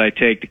medications I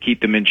take to keep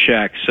them in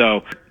check.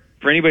 So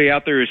for anybody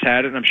out there who's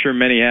had it, and I'm sure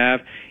many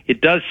have, it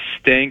does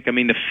stink. I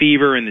mean, the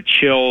fever and the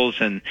chills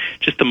and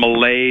just the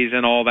malaise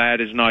and all that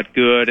is not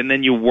good. And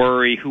then you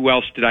worry, who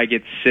else did I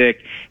get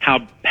sick?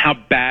 How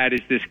bad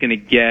is this going to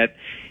get?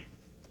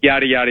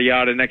 Yada, yada,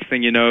 yada. Next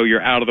thing you know,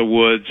 you're out of the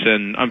woods,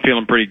 and I'm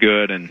feeling pretty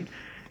good and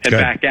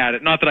back at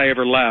it. Not that I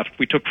ever left.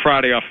 We took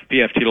Friday off of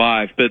PFT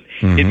Live, but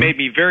it made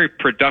me very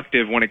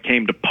productive when it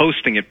came to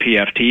posting at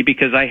PFT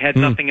because I had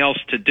nothing else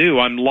to do.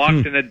 I'm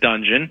locked in a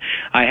dungeon.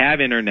 I have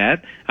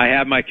internet. I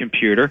have my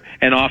computer,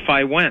 and off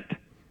I went.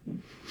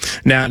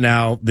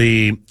 Now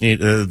the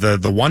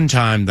one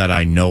time that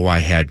I know I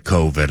had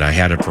COVID, I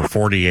had it for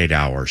 48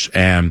 hours,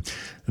 and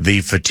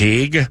the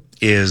fatigue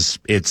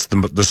it's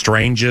the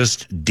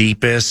strangest,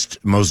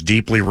 deepest, most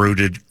deeply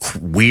rooted,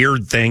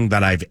 weird thing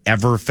that I've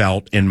ever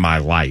felt in my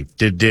life.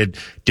 Did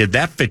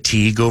that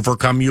fatigue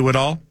overcome you at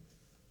all?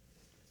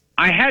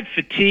 I had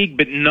fatigue,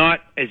 but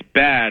not as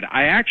bad.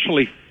 I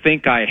actually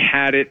think I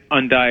had it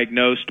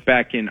undiagnosed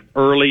back in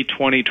early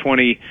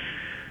 2020.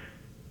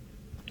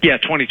 Yeah,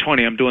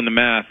 2020. I'm doing the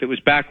math. It was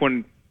back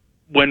when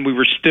we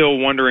were still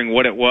wondering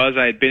what it was.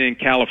 I had been in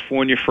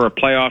California for a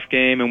playoff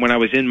game, and when I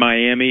was in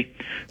Miami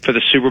for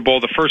the Super Bowl,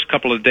 the first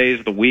couple of days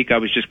of the week, I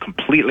was just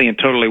completely and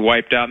totally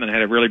wiped out, and then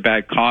had a really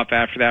bad cough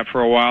after that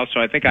for a while.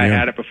 So I think I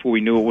had it before we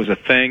knew it was a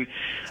thing.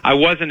 I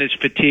wasn't as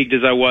fatigued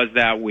as I was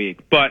that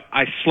week, but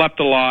I slept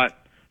a lot,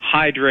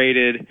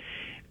 hydrated,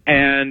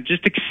 and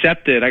just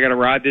accepted I got to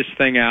ride this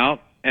thing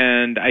out.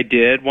 and I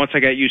did. Once I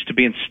got used to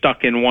being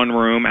stuck in one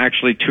room,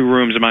 actually 2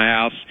 rooms in my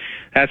house,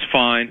 that's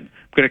fine.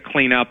 I'm going to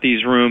clean out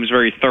these rooms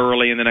very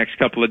thoroughly in the next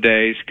couple of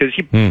days because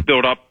you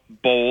build up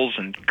bowls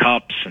and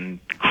cups and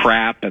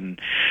crap, and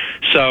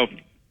so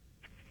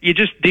you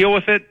just deal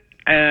with it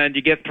and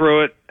you get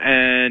through it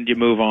and you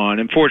move on.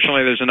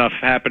 Unfortunately, there's enough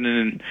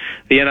happening in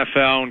the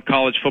NFL and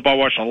college football. I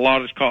watched a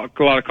lot of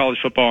college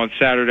football on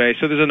Saturday,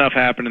 so there's enough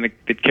happening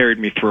that carried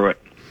me through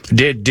it.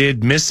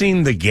 Did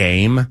missing the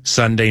game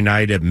Sunday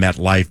night at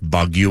MetLife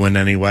bug you in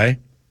any way?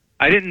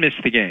 I didn't miss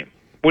the game.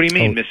 What do you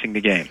mean missing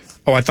the game?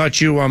 Oh, I thought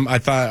you I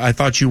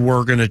thought you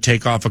were going to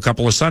take off a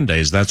couple of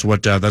Sundays. That's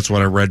what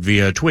I read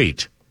via a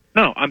tweet.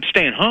 No, I'm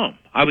staying home.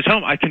 I was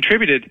home. I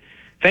contributed.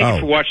 Thank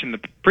you for watching the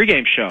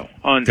pregame show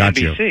on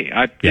NBC.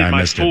 I did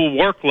my full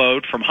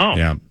workload from home.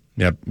 Sorry.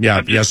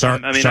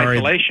 I'm in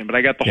isolation, but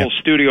I got the whole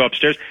studio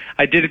upstairs.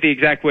 I did it the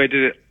exact way I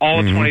did it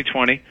all of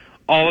 2020,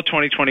 all of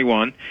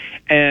 2021,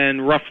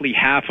 and roughly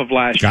half of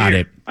last year. Got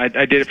it. I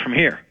did it from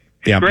here.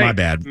 Yeah, Great. my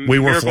bad. We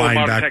were flying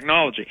modern back.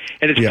 Technology,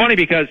 and it's funny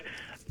because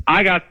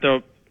I got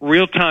the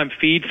real-time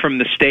feed from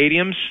the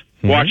stadiums,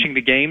 watching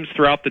the games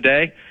throughout the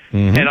day,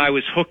 and I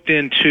was hooked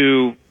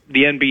into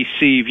the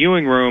NBC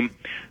viewing room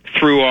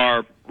through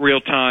our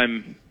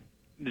real-time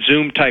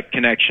Zoom-type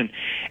connection,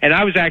 and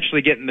I was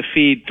actually getting the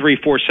feed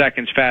 3-4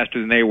 seconds faster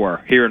than they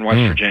were here in West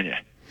Virginia.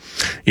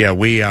 Yeah,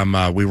 we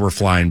were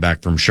flying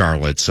back from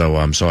Charlotte, so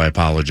I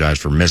apologize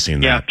for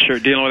missing that. Yeah, sure,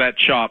 dealing with that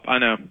chop, I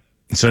know.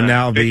 So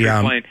now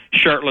playing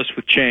shirtless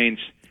with chains,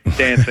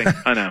 dancing,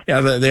 I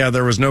know.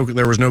 There was no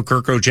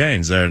Kirko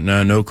chains,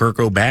 no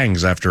Kirko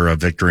bangs after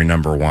victory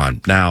number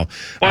 1. Now,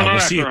 not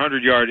after a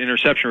 100-yard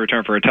interception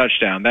return for a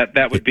touchdown.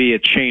 That would be a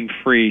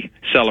chain-free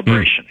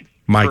celebration.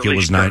 Mike,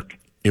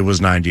 it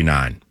was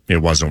 99. It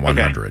wasn't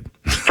 100.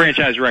 Okay.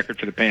 Franchise record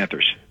for the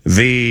Panthers.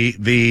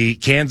 The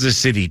Kansas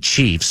City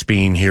Chiefs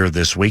being here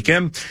this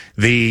weekend,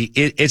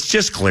 it's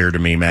just clear to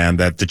me, man,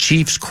 that the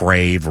Chiefs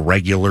crave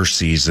regular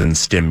season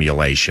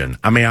stimulation.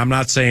 I mean, I'm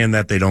not saying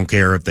that they don't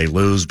care if they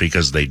lose,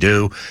 because they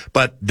do,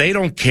 but they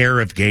don't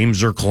care if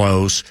games are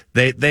close.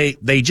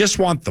 They just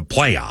want the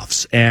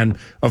playoffs. And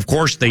of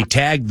course, they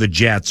tagged the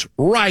Jets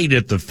right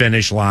at the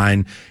finish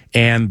line,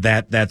 and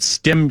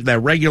that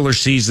regular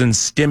season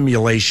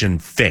stimulation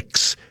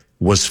fix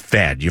was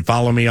fed. You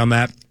follow me on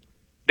that?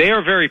 They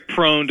are very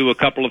prone to a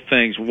couple of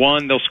things.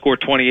 One, they'll score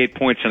 28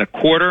 points in a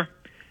quarter.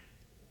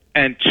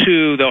 And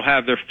 2, they'll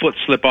have their foot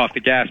slip off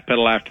the gas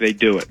pedal after they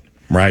do it.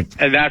 Right.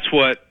 And that's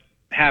what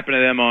happened to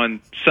them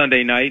on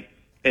Sunday night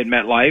at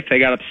MetLife. They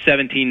got up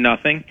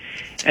 17-0,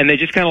 and they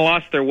just kind of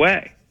lost their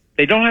way.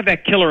 They don't have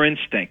that killer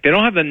instinct. They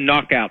don't have the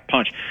knockout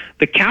punch.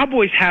 The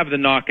Cowboys have the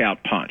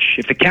knockout punch.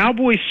 If the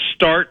Cowboys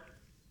start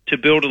to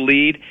build a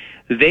lead,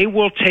 they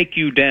will take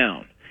you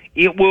down.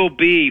 It will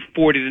be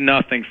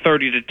 40-0,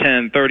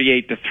 30-10,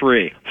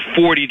 38-3,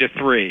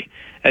 40-3,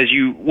 as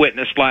you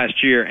witnessed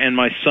last year, and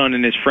my son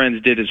and his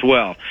friends did as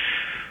well.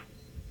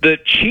 The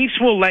Chiefs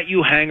will let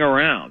you hang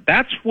around.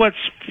 That's what's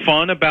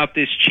fun about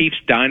this Chiefs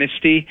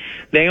dynasty.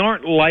 They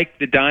aren't like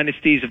the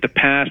dynasties of the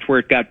past where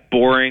it got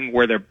boring,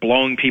 where they're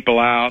blowing people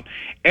out.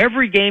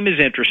 Every game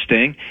is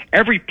interesting.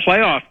 Every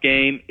playoff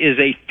game is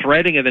a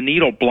threading of the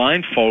needle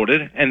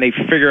blindfolded, and they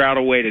figure out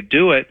a way to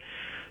do it.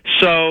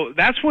 So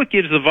that's what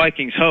gives the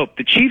Vikings hope.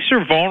 The Chiefs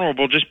are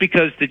vulnerable just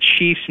because the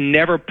Chiefs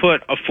never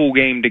put a full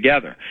game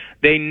together.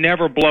 They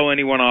never blow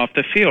anyone off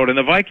the field, and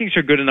the Vikings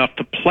are good enough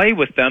to play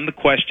with them. The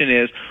question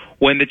is,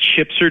 when the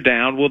chips are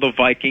down, will the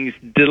Vikings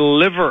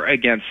deliver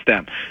against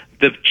them?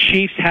 The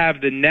Chiefs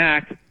have the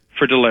knack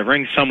for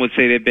delivering. Some would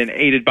say they've been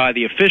aided by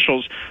the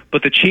officials,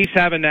 but the Chiefs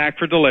have a knack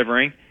for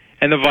delivering,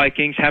 and the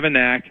Vikings have a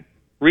knack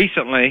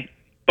recently,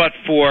 but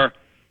for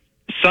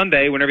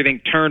Sunday, when everything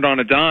turned on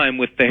a dime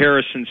with the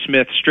Harrison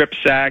Smith strip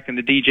sack and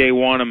the DJ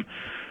Wanham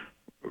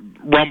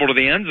rumble to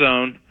the end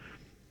zone,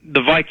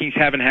 the Vikings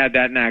haven't had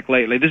that knack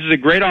lately. This is a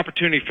great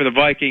opportunity for the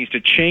Vikings to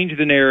change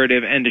the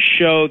narrative and to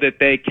show that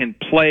they can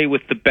play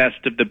with the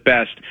best of the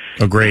best.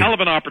 Agreed. Hell of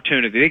an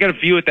opportunity. They got to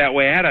view it that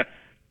way. I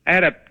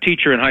had a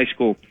teacher in high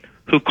school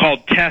who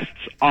called tests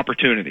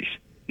opportunities.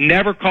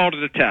 Never called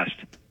it a test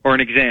or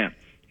an exam.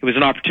 It was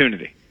an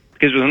opportunity,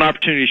 because it was an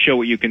opportunity to show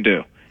what you can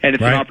do. And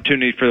it's an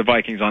opportunity for the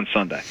Vikings on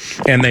Sunday.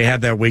 And they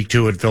had that week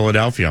 2 at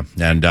Philadelphia,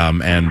 and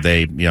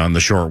they, in the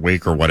short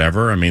week or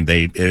whatever. I mean,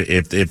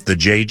 if the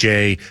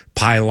JJ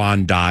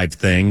pylon dive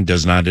thing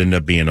does not end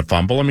up being a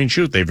fumble, I mean,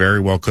 shoot, they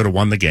very well could have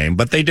won the game,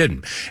 but they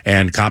didn't.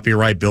 And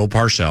copyright Bill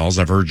Parcells,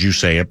 I've heard you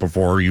say it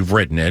before, you've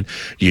written it.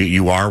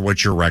 You are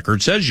what your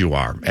record says you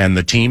are, and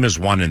the team is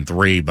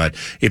 1-3. But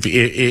if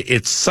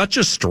it's such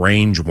a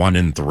strange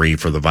 1-3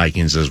 for the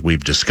Vikings, as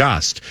we've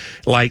discussed,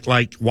 like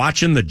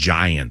watching the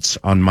Giants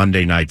on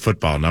Monday Night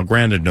Football. Now,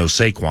 granted, no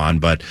Saquon,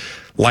 but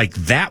like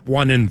that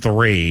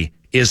 1-3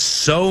 is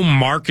so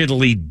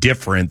markedly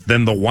different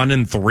than the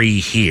 1-3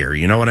 here.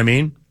 You know what I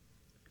mean?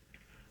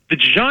 The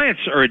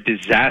Giants are a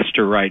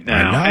disaster right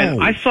now.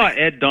 And I saw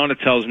Ed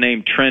Donatel's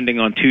name trending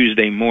on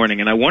Tuesday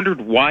morning, and I wondered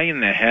why in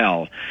the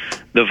hell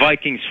the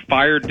Vikings'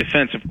 fired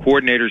defensive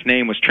coordinator's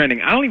name was trending.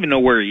 I don't even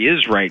know where he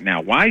is right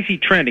now. Why is he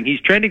trending?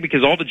 He's trending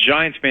because all the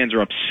Giants fans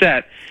are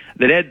upset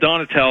that Ed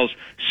Donatel's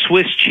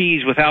Swiss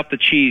cheese without the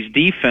cheese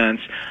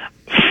defense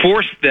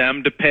forced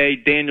them to pay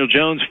Daniel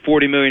Jones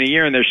 $40 million a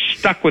year, and they're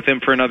stuck with him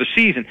for another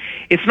season.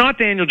 It's not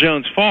Daniel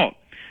Jones' fault.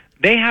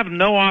 They have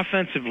no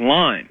offensive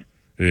line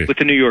with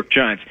the New York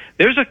Giants.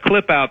 There's a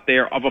clip out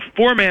there of a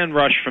four-man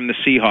rush from the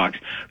Seahawks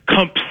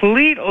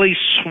completely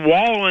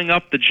swallowing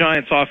up the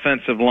Giants'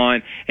 offensive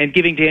line and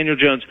giving Daniel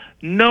Jones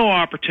no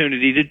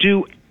opportunity to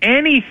do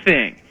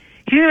anything.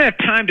 He didn't have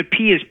time to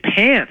pee his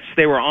pants.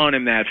 They were on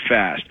him that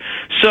fast.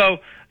 So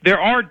there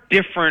are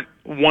different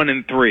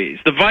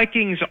 1-3s. The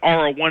Vikings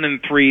are a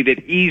 1-3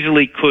 that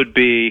easily could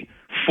be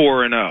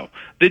 4-0.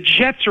 The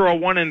Jets are a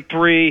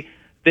 1-3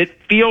 that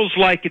feels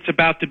like it's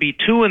about to be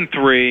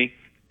 2-3,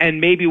 and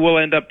maybe will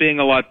end up being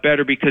a lot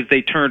better because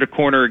they turned a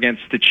corner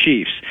against the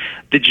Chiefs.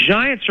 The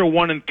Giants are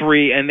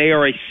 1-3, and they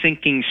are a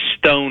sinking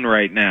stone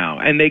right now.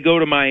 And they go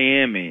to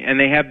Miami, and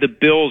they have the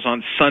Bills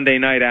on Sunday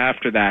night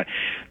after that.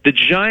 The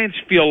Giants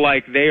feel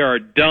like they are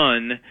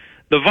done.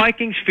 The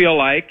Vikings feel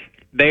like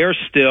they are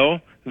still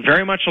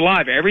very much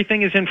alive.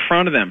 Everything is in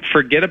front of them.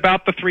 Forget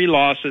about the 3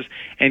 losses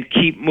and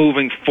keep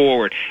moving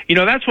forward. You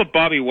know, that's what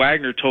Bobby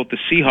Wagner told the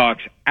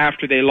Seahawks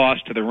after they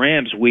lost to the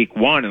Rams week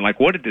 1. And, like,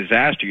 what a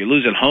disaster. You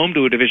lose at home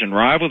to a division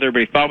rival that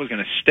everybody thought was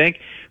going to stink.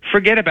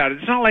 Forget about it.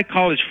 It's not like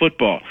college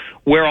football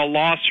where a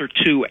loss or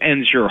 2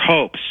 ends your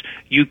hopes.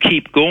 You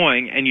keep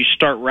going and you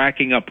start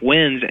racking up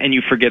wins and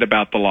you forget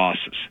about the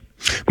losses.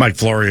 Mike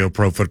Florio,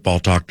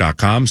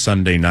 ProFootballTalk.com.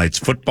 Sunday night's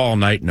football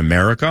night in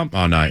America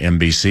on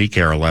NBC,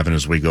 KR11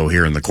 as we go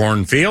here in the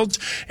cornfields.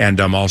 And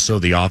I'm also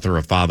the author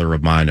of Father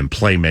of Mine and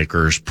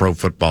Playmakers,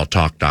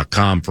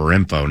 ProFootballTalk.com for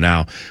info.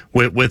 Now,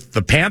 with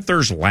the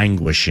Panthers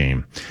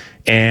languishing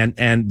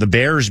and the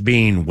Bears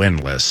being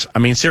winless, I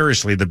mean,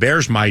 seriously, the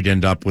Bears might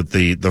end up with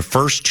the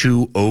first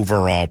 2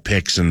 overall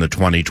picks in the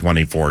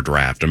 2024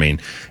 draft. I mean,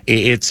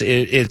 it's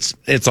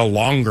a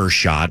longer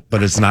shot,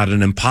 but it's not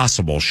an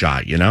impossible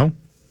shot, you know?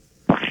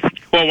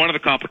 Well, one of the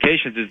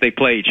complications is they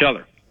play each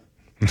other.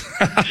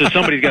 So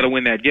somebody's got to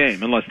win that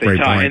game unless they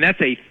tie. Point. And that's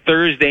a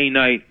Thursday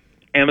night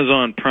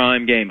Amazon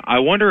Prime game. I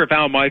wonder if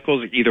Al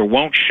Michaels either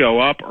won't show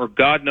up or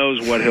God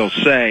knows what he'll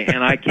say,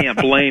 and I can't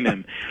blame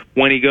him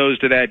when he goes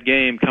to that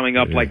game coming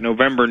up like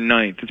November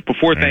 9th. It's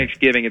before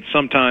Thanksgiving. It's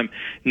sometime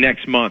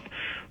next month.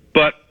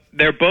 But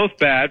they're both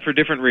bad for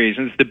different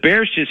reasons. The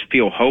Bears just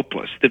feel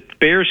hopeless. The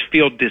Bears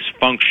feel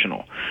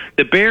dysfunctional.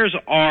 The Bears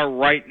are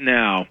right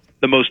now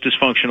the most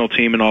dysfunctional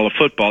team in all of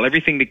football.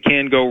 Everything that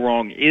can go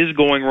wrong is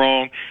going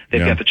wrong. They've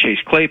got the Chase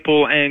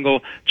Claypool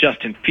angle.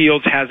 Justin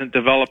Fields hasn't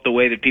developed the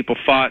way that people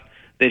thought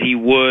that he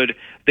would.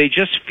 They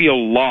just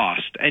feel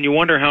lost. And you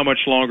wonder how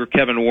much longer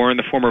Kevin Warren,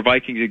 the former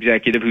Vikings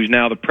executive, who's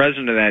now the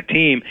president of that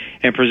team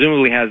and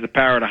presumably has the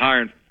power to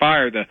hire and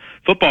fire the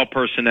football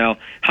personnel,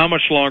 how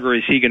much longer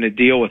is he going to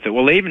deal with it?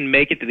 Will they even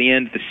make it to the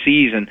end of the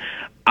season?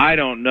 I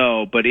don't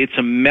know, but it's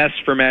a mess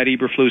for Matt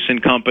Eberflus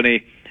and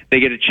company. They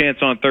get a chance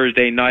on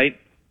Thursday night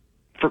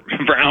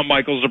for Al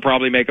Michaels to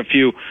probably make a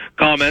few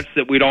comments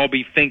that we'd all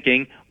be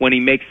thinking when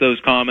he makes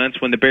those comments.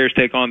 When the Bears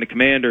take on the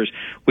Commanders,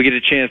 we get a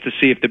chance to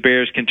see if the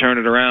Bears can turn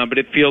it around. But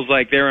it feels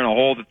like they're in a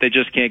hole that they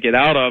just can't get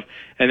out of.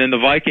 And then the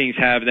Vikings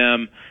have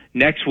them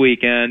next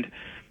weekend,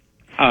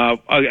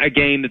 a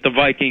game that the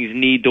Vikings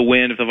need to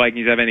win if the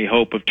Vikings have any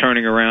hope of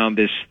turning around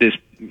this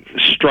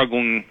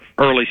struggling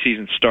early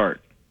season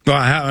start. Well,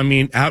 I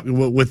mean,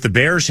 with the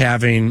Bears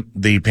having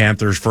the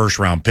Panthers'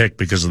 first-round pick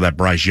because of that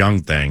Bryce Young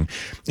thing,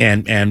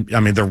 and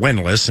I mean, they're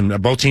winless,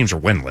 and both teams are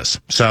winless.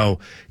 So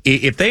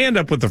if they end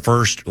up with the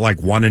first,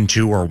 like, 1 and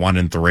 2 or 1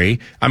 and 3,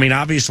 I mean,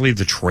 obviously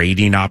the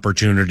trading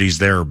opportunities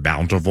there are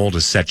bountiful to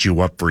set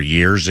you up for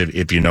years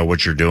if you know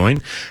what you're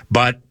doing.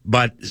 But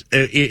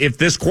if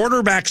this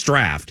quarterback's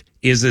draft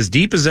is as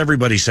deep as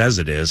everybody says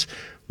it is,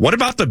 what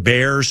about the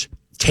Bears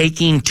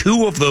taking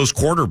 2 of those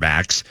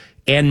quarterbacks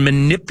and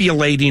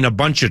manipulating a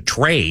bunch of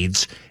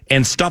trades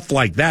and stuff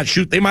like that?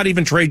 Shoot, they might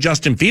even trade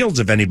Justin Fields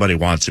if anybody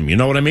wants him. You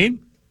know what I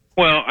mean?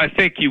 Well, I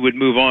think you would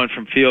move on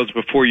from Fields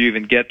before you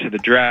even get to the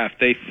draft.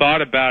 They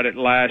thought about it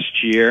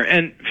last year,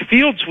 and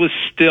Fields was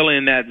still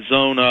in that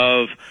zone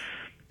of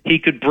he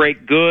could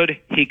break good,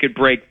 he could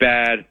break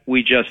bad,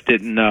 we just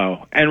didn't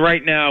know. And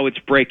right now it's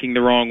breaking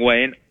the wrong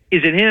way. And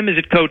is it him, is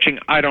it coaching?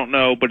 I don't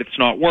know, but it's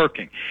not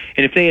working.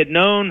 And if they had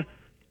known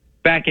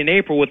back in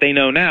April what they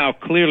know now,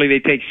 clearly they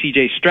take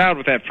C.J. Stroud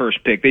with that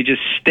first pick. They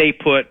just stay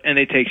put and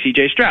they take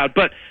C.J. Stroud.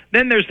 But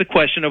then there's the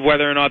question of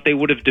whether or not they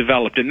would have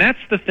developed. And that's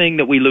the thing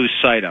that we lose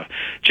sight of.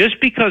 Just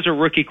because a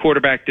rookie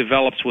quarterback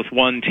develops with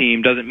one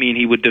team doesn't mean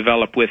he would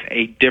develop with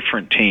a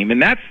different team.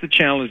 And that's the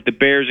challenge the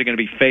Bears are going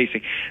to be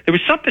facing. There was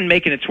something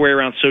making its way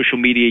around social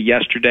media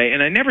yesterday,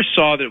 and I never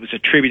saw that it was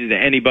attributed to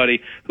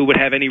anybody who would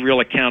have any real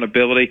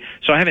accountability.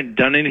 So I haven't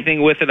done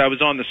anything with it. I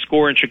was on the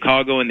Score in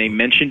Chicago, and they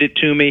mentioned it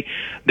to me,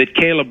 that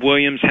Caleb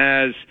Williams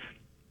has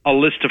a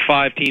list of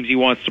 5 teams he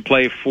wants to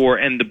play for,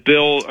 and the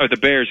Bears,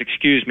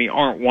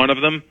 aren't one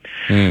of them.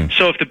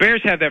 So if the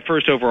Bears have that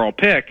first overall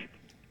pick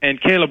and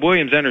Caleb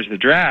Williams enters the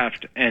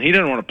draft and he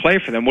doesn't want to play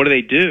for them, what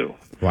do?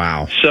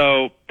 Wow.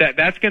 So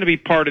that's going to be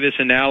part of this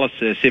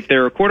analysis. If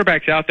there are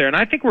quarterbacks out there, and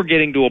I think we're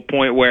getting to a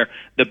point where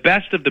the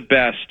best of the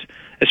best,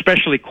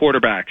 especially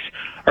quarterbacks,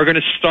 are going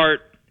to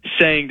start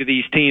saying to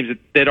these teams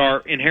that are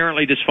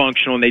inherently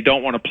dysfunctional and they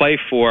don't want to play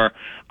for,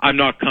 I'm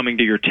not coming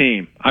to your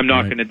team. I'm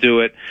not going to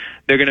do it.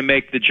 They're going to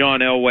make the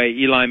John Elway,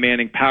 Eli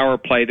Manning power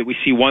play that we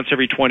see once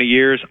every 20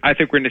 years. I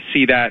think we're going to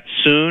see that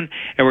soon,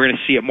 and we're going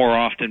to see it more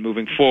often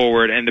moving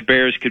forward, and the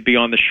Bears could be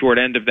on the short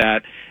end of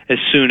that as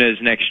soon as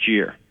next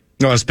year.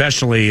 No,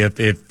 especially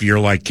if you're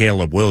like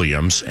Caleb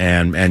Williams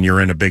and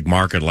you're in a big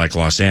market like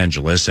Los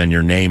Angeles and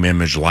your name,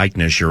 image,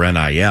 likeness, your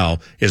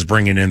NIL is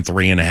bringing in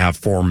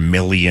 $3.5–4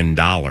 million.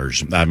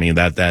 I mean,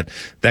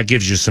 that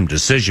gives you some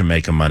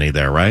decision-making money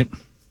there, right?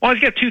 Well,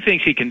 he's got 2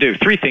 things he can do.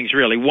 3 things,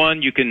 really.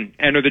 1, you can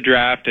enter the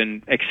draft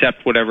and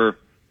accept whatever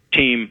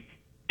team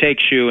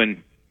takes you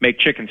and make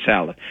chicken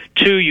salad.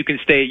 2, you can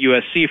stay at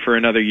USC for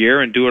another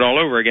year and do it all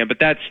over again, but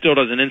that still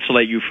doesn't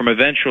insulate you from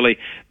eventually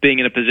being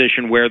in a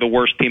position where the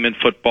worst team in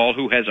football,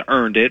 who has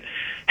earned it,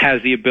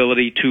 has the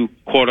ability to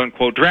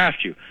quote-unquote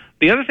draft you.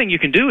 The other thing you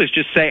can do is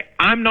just say,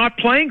 I'm not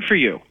playing for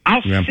you.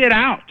 I'll sit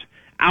out.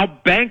 I'll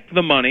bank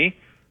the money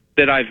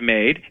that I've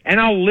made, and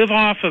I'll live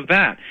off of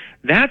that.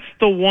 That's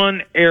the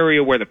one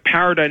area where the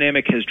power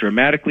dynamic has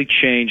dramatically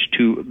changed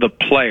to the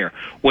player.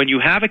 When you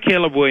have a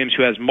Caleb Williams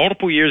who has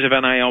multiple years of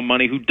NIL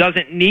money, who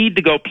doesn't need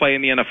to go play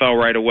in the NFL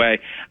right away,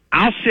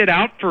 I'll sit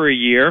out for a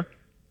year,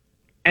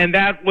 and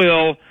that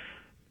will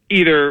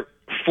either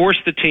force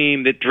the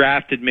team that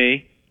drafted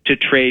me to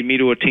trade me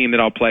to a team that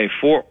I'll play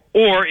for,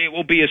 or it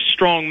will be a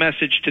strong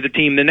message to the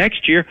team the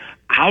next year,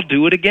 I'll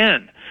do it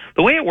again.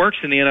 The way it works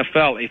in the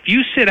NFL, if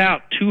you sit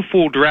out 2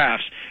 full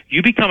drafts,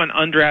 you become an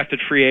undrafted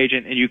free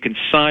agent and you can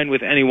sign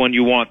with anyone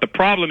you want. The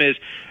problem is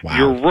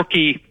your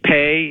rookie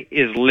pay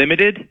is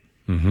limited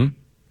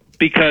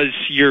because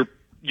you're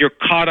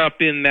caught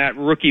up in that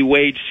rookie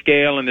wage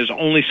scale and there's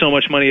only so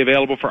much money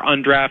available for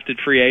undrafted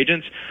free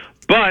agents.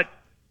 But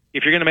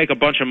if you're going to make a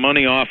bunch of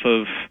money off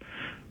of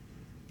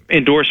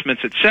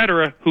endorsements, et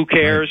cetera, who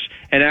cares?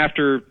 And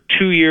after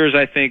 2 years,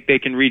 I think they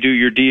can redo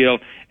your deal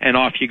and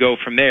off you go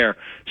from there.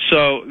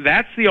 So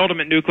that's the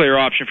ultimate nuclear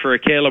option for a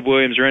Caleb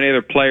Williams or any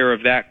other player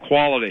of that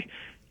quality.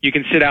 You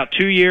can sit out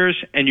 2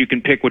 years and you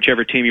can pick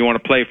whichever team you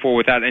want to play for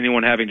without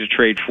anyone having to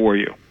trade for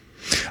you.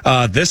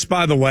 This,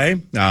 by the way,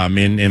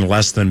 in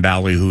less than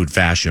ballyhooed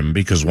fashion,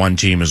 because one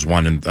team is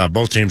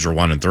both teams are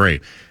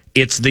 1-3.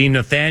 It's the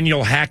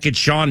Nathaniel Hackett,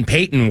 Sean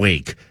Payton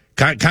week.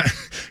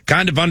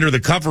 Kind of under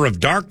the cover of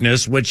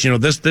darkness, which,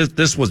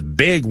 this was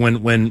big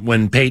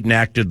when Peyton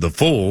acted the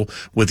fool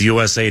with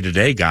USA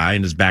Today guy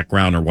and his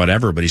background or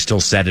whatever, but he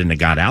still said it and it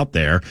got out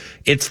there.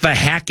 It's the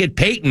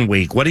Hackett-Payton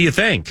week. What do you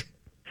think?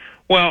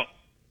 Well,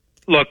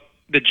 look,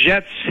 the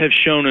Jets have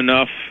shown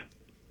enough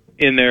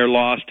in their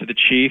loss to the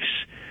Chiefs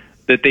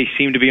that they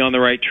seem to be on the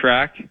right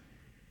track.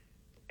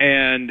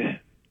 And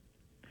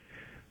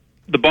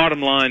the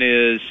bottom line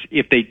is,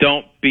 if they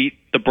don't beat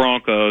the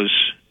Broncos,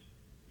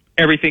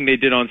 everything they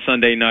did on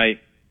Sunday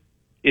night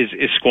is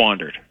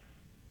squandered.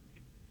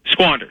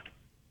 Squandered,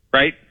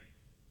 right?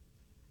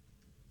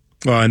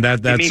 Well, and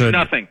that means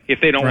nothing if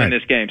they don't win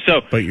this game.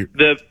 So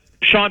the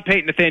Sean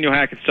Payton, Nathaniel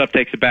Hackett stuff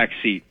takes a back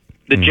seat.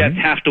 The Jets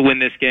have to win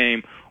this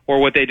game, or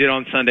what they did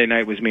on Sunday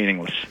night was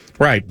meaningless.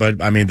 Right,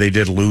 but, I mean, they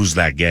did lose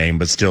that game,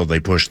 but still they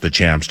pushed the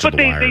champs to the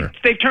wire.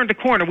 They've turned the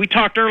corner. We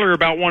talked earlier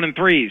about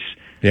 1-3s.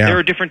 Yeah. There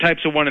are different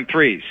types of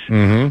 1-3s.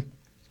 Mm-hmm.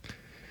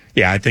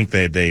 Yeah, I think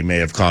they may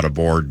have caught a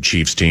bored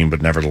Chiefs team, but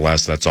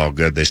nevertheless, that's all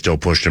good. They still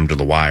pushed them to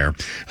the wire.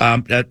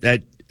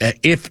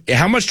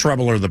 How much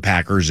trouble are the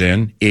Packers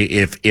in,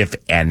 if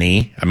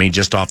any? I mean,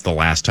 just off the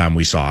last time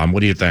we saw them, what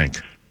do you think?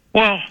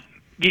 Well,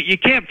 you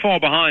can't fall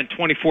behind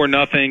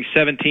 24-0,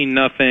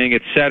 17-0,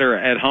 et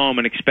cetera, at home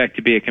and expect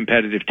to be a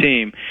competitive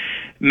team.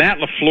 Matt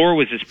LaFleur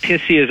was as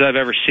pissy as I've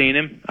ever seen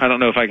him. I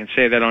don't know if I can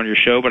say that on your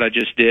show, but I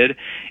just did.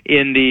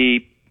 In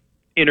the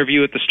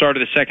interview at the start of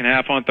the second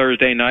half on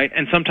Thursday night,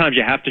 and sometimes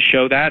you have to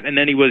show that, and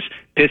then he was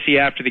pissy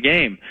after the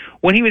game.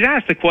 When he was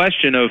asked the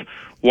question of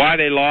why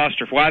they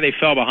lost or why they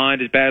fell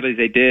behind as badly as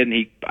they did, and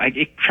he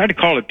tried to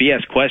call it a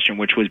BS question,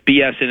 which was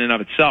BS in and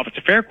of itself. It's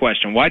a fair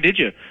question. Why did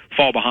you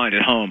fall behind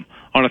at home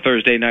on a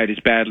Thursday night as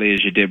badly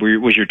as you did?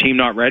 Was your team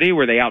not ready?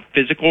 Were they out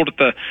physical at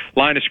the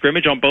line of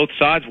scrimmage on both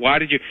sides? Why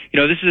did you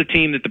this is a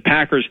team that the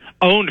Packers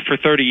owned for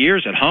 30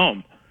 years at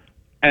home,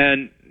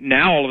 and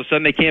now all of a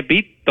sudden they can't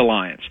beat the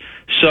Lions.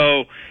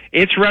 So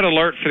it's red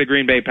alert for the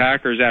Green Bay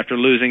Packers after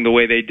losing the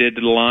way they did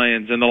to the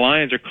Lions. And the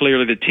Lions are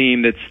clearly the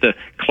team that's the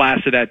class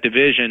of that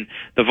division.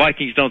 The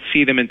Vikings don't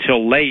see them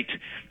until late,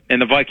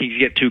 and the Vikings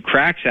get 2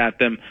 cracks at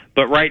them.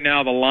 But right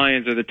now the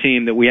Lions are the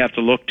team that we have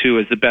to look to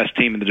as the best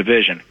team in the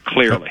division,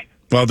 clearly.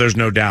 Well, there's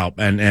no doubt,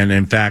 and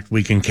in fact,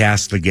 we can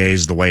cast the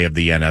gaze the way of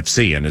the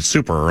NFC, and it's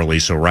super early,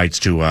 so rights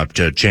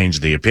to change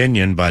the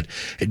opinion. But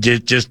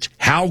just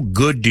how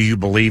good do you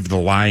believe the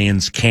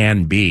Lions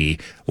can be,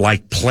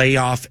 like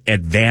playoff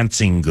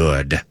advancing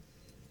good?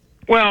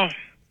 Well,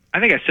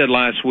 I think I said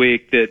last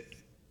week that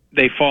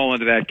they fall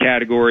into that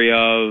category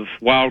of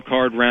wild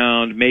card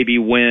round, maybe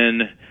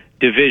win.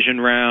 Division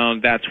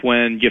round, that's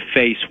when you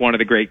face one of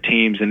the great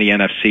teams in the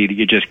NFC that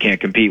you just can't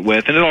compete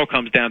with, and it all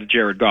comes down to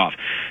Jared Goff.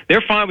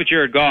 They're fine with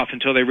Jared Goff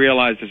until they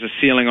realize there's a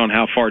ceiling on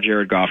how far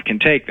Jared Goff can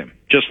take them,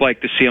 just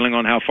like the ceiling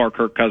on how far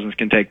Kirk Cousins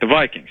can take the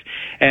Vikings.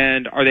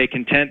 And are they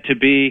content to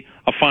be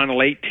a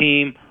Final 8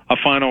 team, a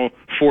Final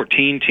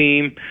 14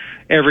 team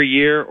every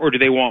year, or do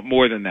they want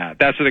more than that?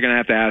 That's what they're going to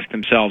have to ask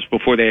themselves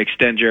before they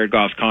extend Jared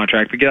Goff's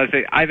contract, because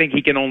I think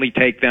he can only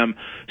take them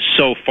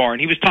so far.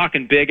 And he was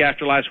talking big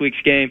after last week's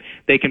game.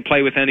 They can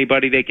play with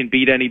anybody. They can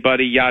beat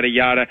anybody, yada,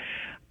 yada.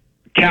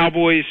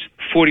 Cowboys,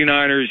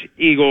 49ers,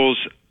 Eagles,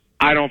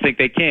 I don't think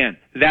they can.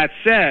 That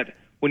said,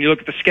 when you look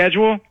at the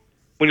schedule,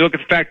 when you look at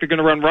the fact they're going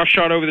to run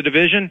roughshod over the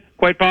division,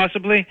 quite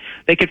possibly,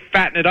 they could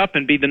fatten it up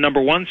and be the number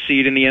 1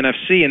 seed in the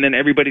NFC, and then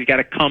everybody's got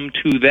to come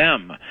to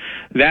them.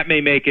 That may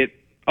make it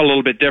a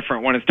little bit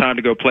different when it's time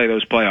to go play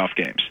those playoff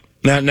games.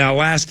 Now,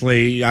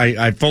 lastly,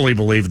 I fully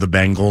believe the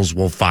Bengals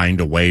will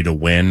find a way to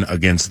win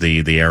against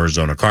the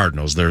Arizona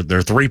Cardinals. They're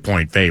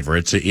 3-point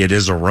favorites. It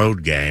is a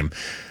road game.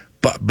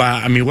 But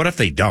I mean, what if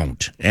they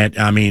don't? And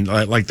I mean,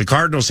 like the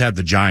Cardinals had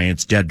the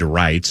Giants dead to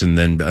rights and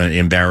then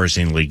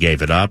embarrassingly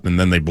gave it up, and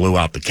then they blew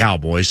out the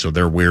Cowboys, so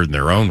they're weird in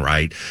their own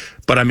right.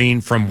 But I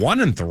mean, from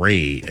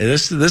 1-3,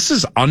 this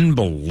is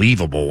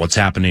unbelievable what's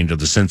happening to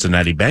the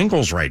Cincinnati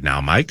Bengals right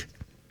now, Mike.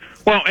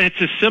 Well,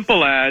 it's as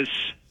simple as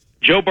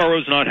Joe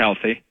Burrow's not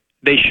healthy.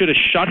 They should have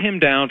shut him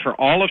down for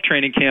all of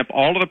training camp,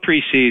 all of the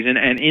preseason,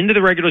 and into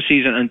the regular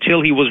season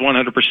until he was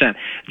 100%,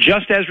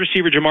 just as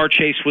receiver Jamar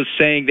Chase was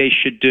saying they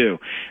should do.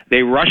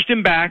 They rushed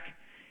him back.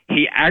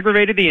 He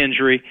aggravated the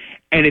injury,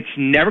 and it's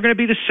never going to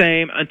be the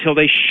same until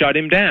they shut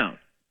him down.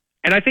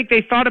 And I think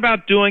they thought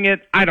about doing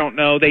it. I don't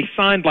know. They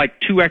signed like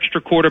 2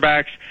 extra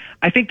quarterbacks.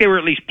 I think they were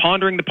at least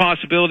pondering the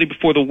possibility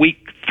before the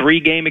Week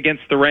 3 game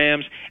against the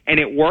Rams, and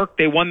it worked.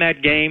 They won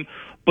that game.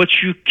 But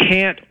you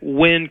can't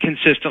win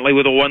consistently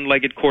with a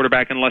one-legged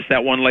quarterback unless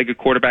that one-legged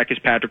quarterback is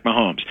Patrick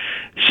Mahomes.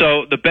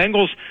 So the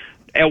Bengals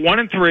at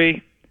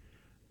 1-3,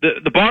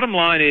 the bottom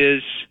line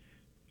is,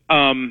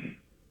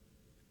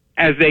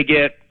 as they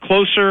get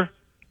closer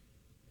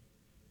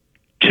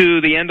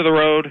to the end of the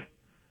road,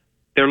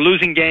 they're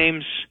losing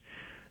games.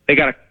 They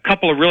got a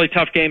couple of really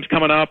tough games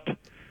coming up.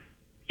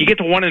 You get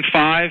to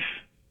 1-5.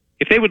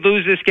 If they would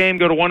lose this game,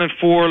 go to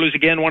 1-4, lose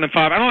again 1-5,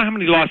 I don't know how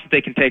many losses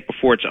they can take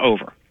before it's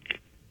over.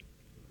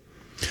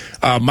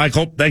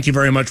 Michael, thank you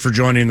very much for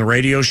joining the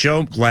radio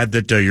show. Glad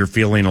that you're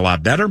feeling a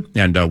lot better,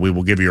 and we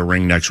will give you a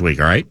ring next week,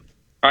 all right?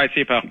 All right,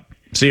 see you, pal.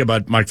 See you,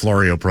 bud. Mike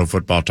Florio,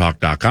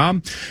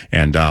 ProFootballTalk.com,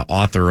 and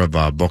author of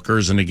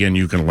Bookers. And again,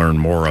 you can learn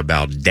more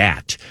about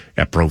that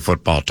at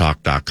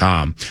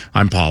ProFootballTalk.com.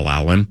 I'm Paul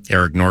Allen.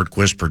 Eric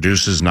Nordquist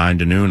produces 9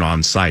 to noon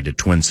on site at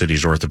Twin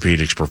Cities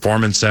Orthopedics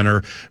Performance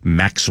Center.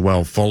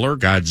 Maxwell Fuller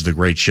guides the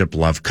great ship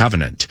Love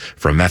Covenant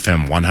from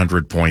FM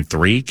 100.3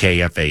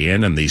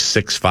 KFAN and the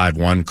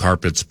 651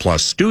 Carpets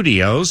Plus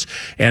studios.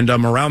 And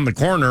around the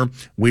corner,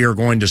 we are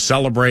going to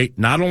celebrate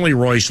not only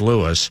Royce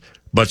Lewis,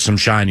 but some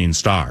shining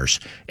stars.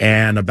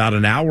 And about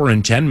an hour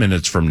and 10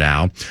 minutes from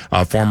now,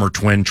 former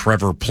Twin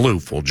Trevor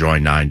Plouffe will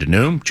join 9 to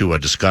noon to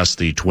discuss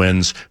the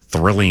Twins'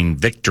 thrilling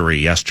victory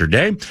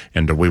yesterday.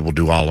 And we will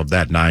do all of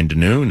that 9 to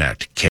noon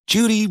at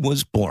Judy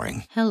was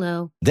boring.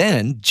 Hello.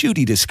 Then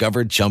Judy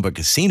discovered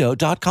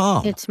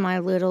ChumbaCasino.com. It's my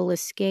little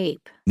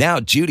escape.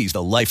 Now Judy's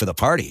the life of the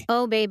party.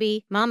 Oh,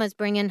 baby, mama's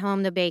bringing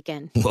home the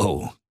bacon.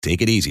 Whoa,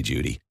 take it easy,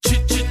 Judy.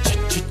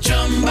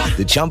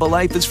 The Chumba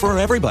life is for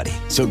everybody.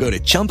 So go to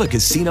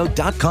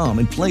ChumbaCasino.com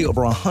and play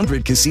over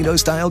 100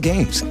 casino-style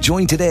games.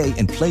 Join today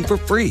and play for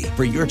free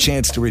for your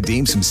chance to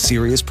redeem some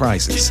serious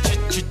prizes.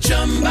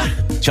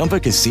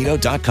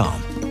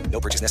 ChumbaCasino.com. No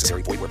purchase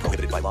necessary. Void where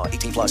prohibited by law.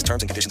 18+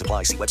 terms and conditions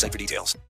apply. See website for details.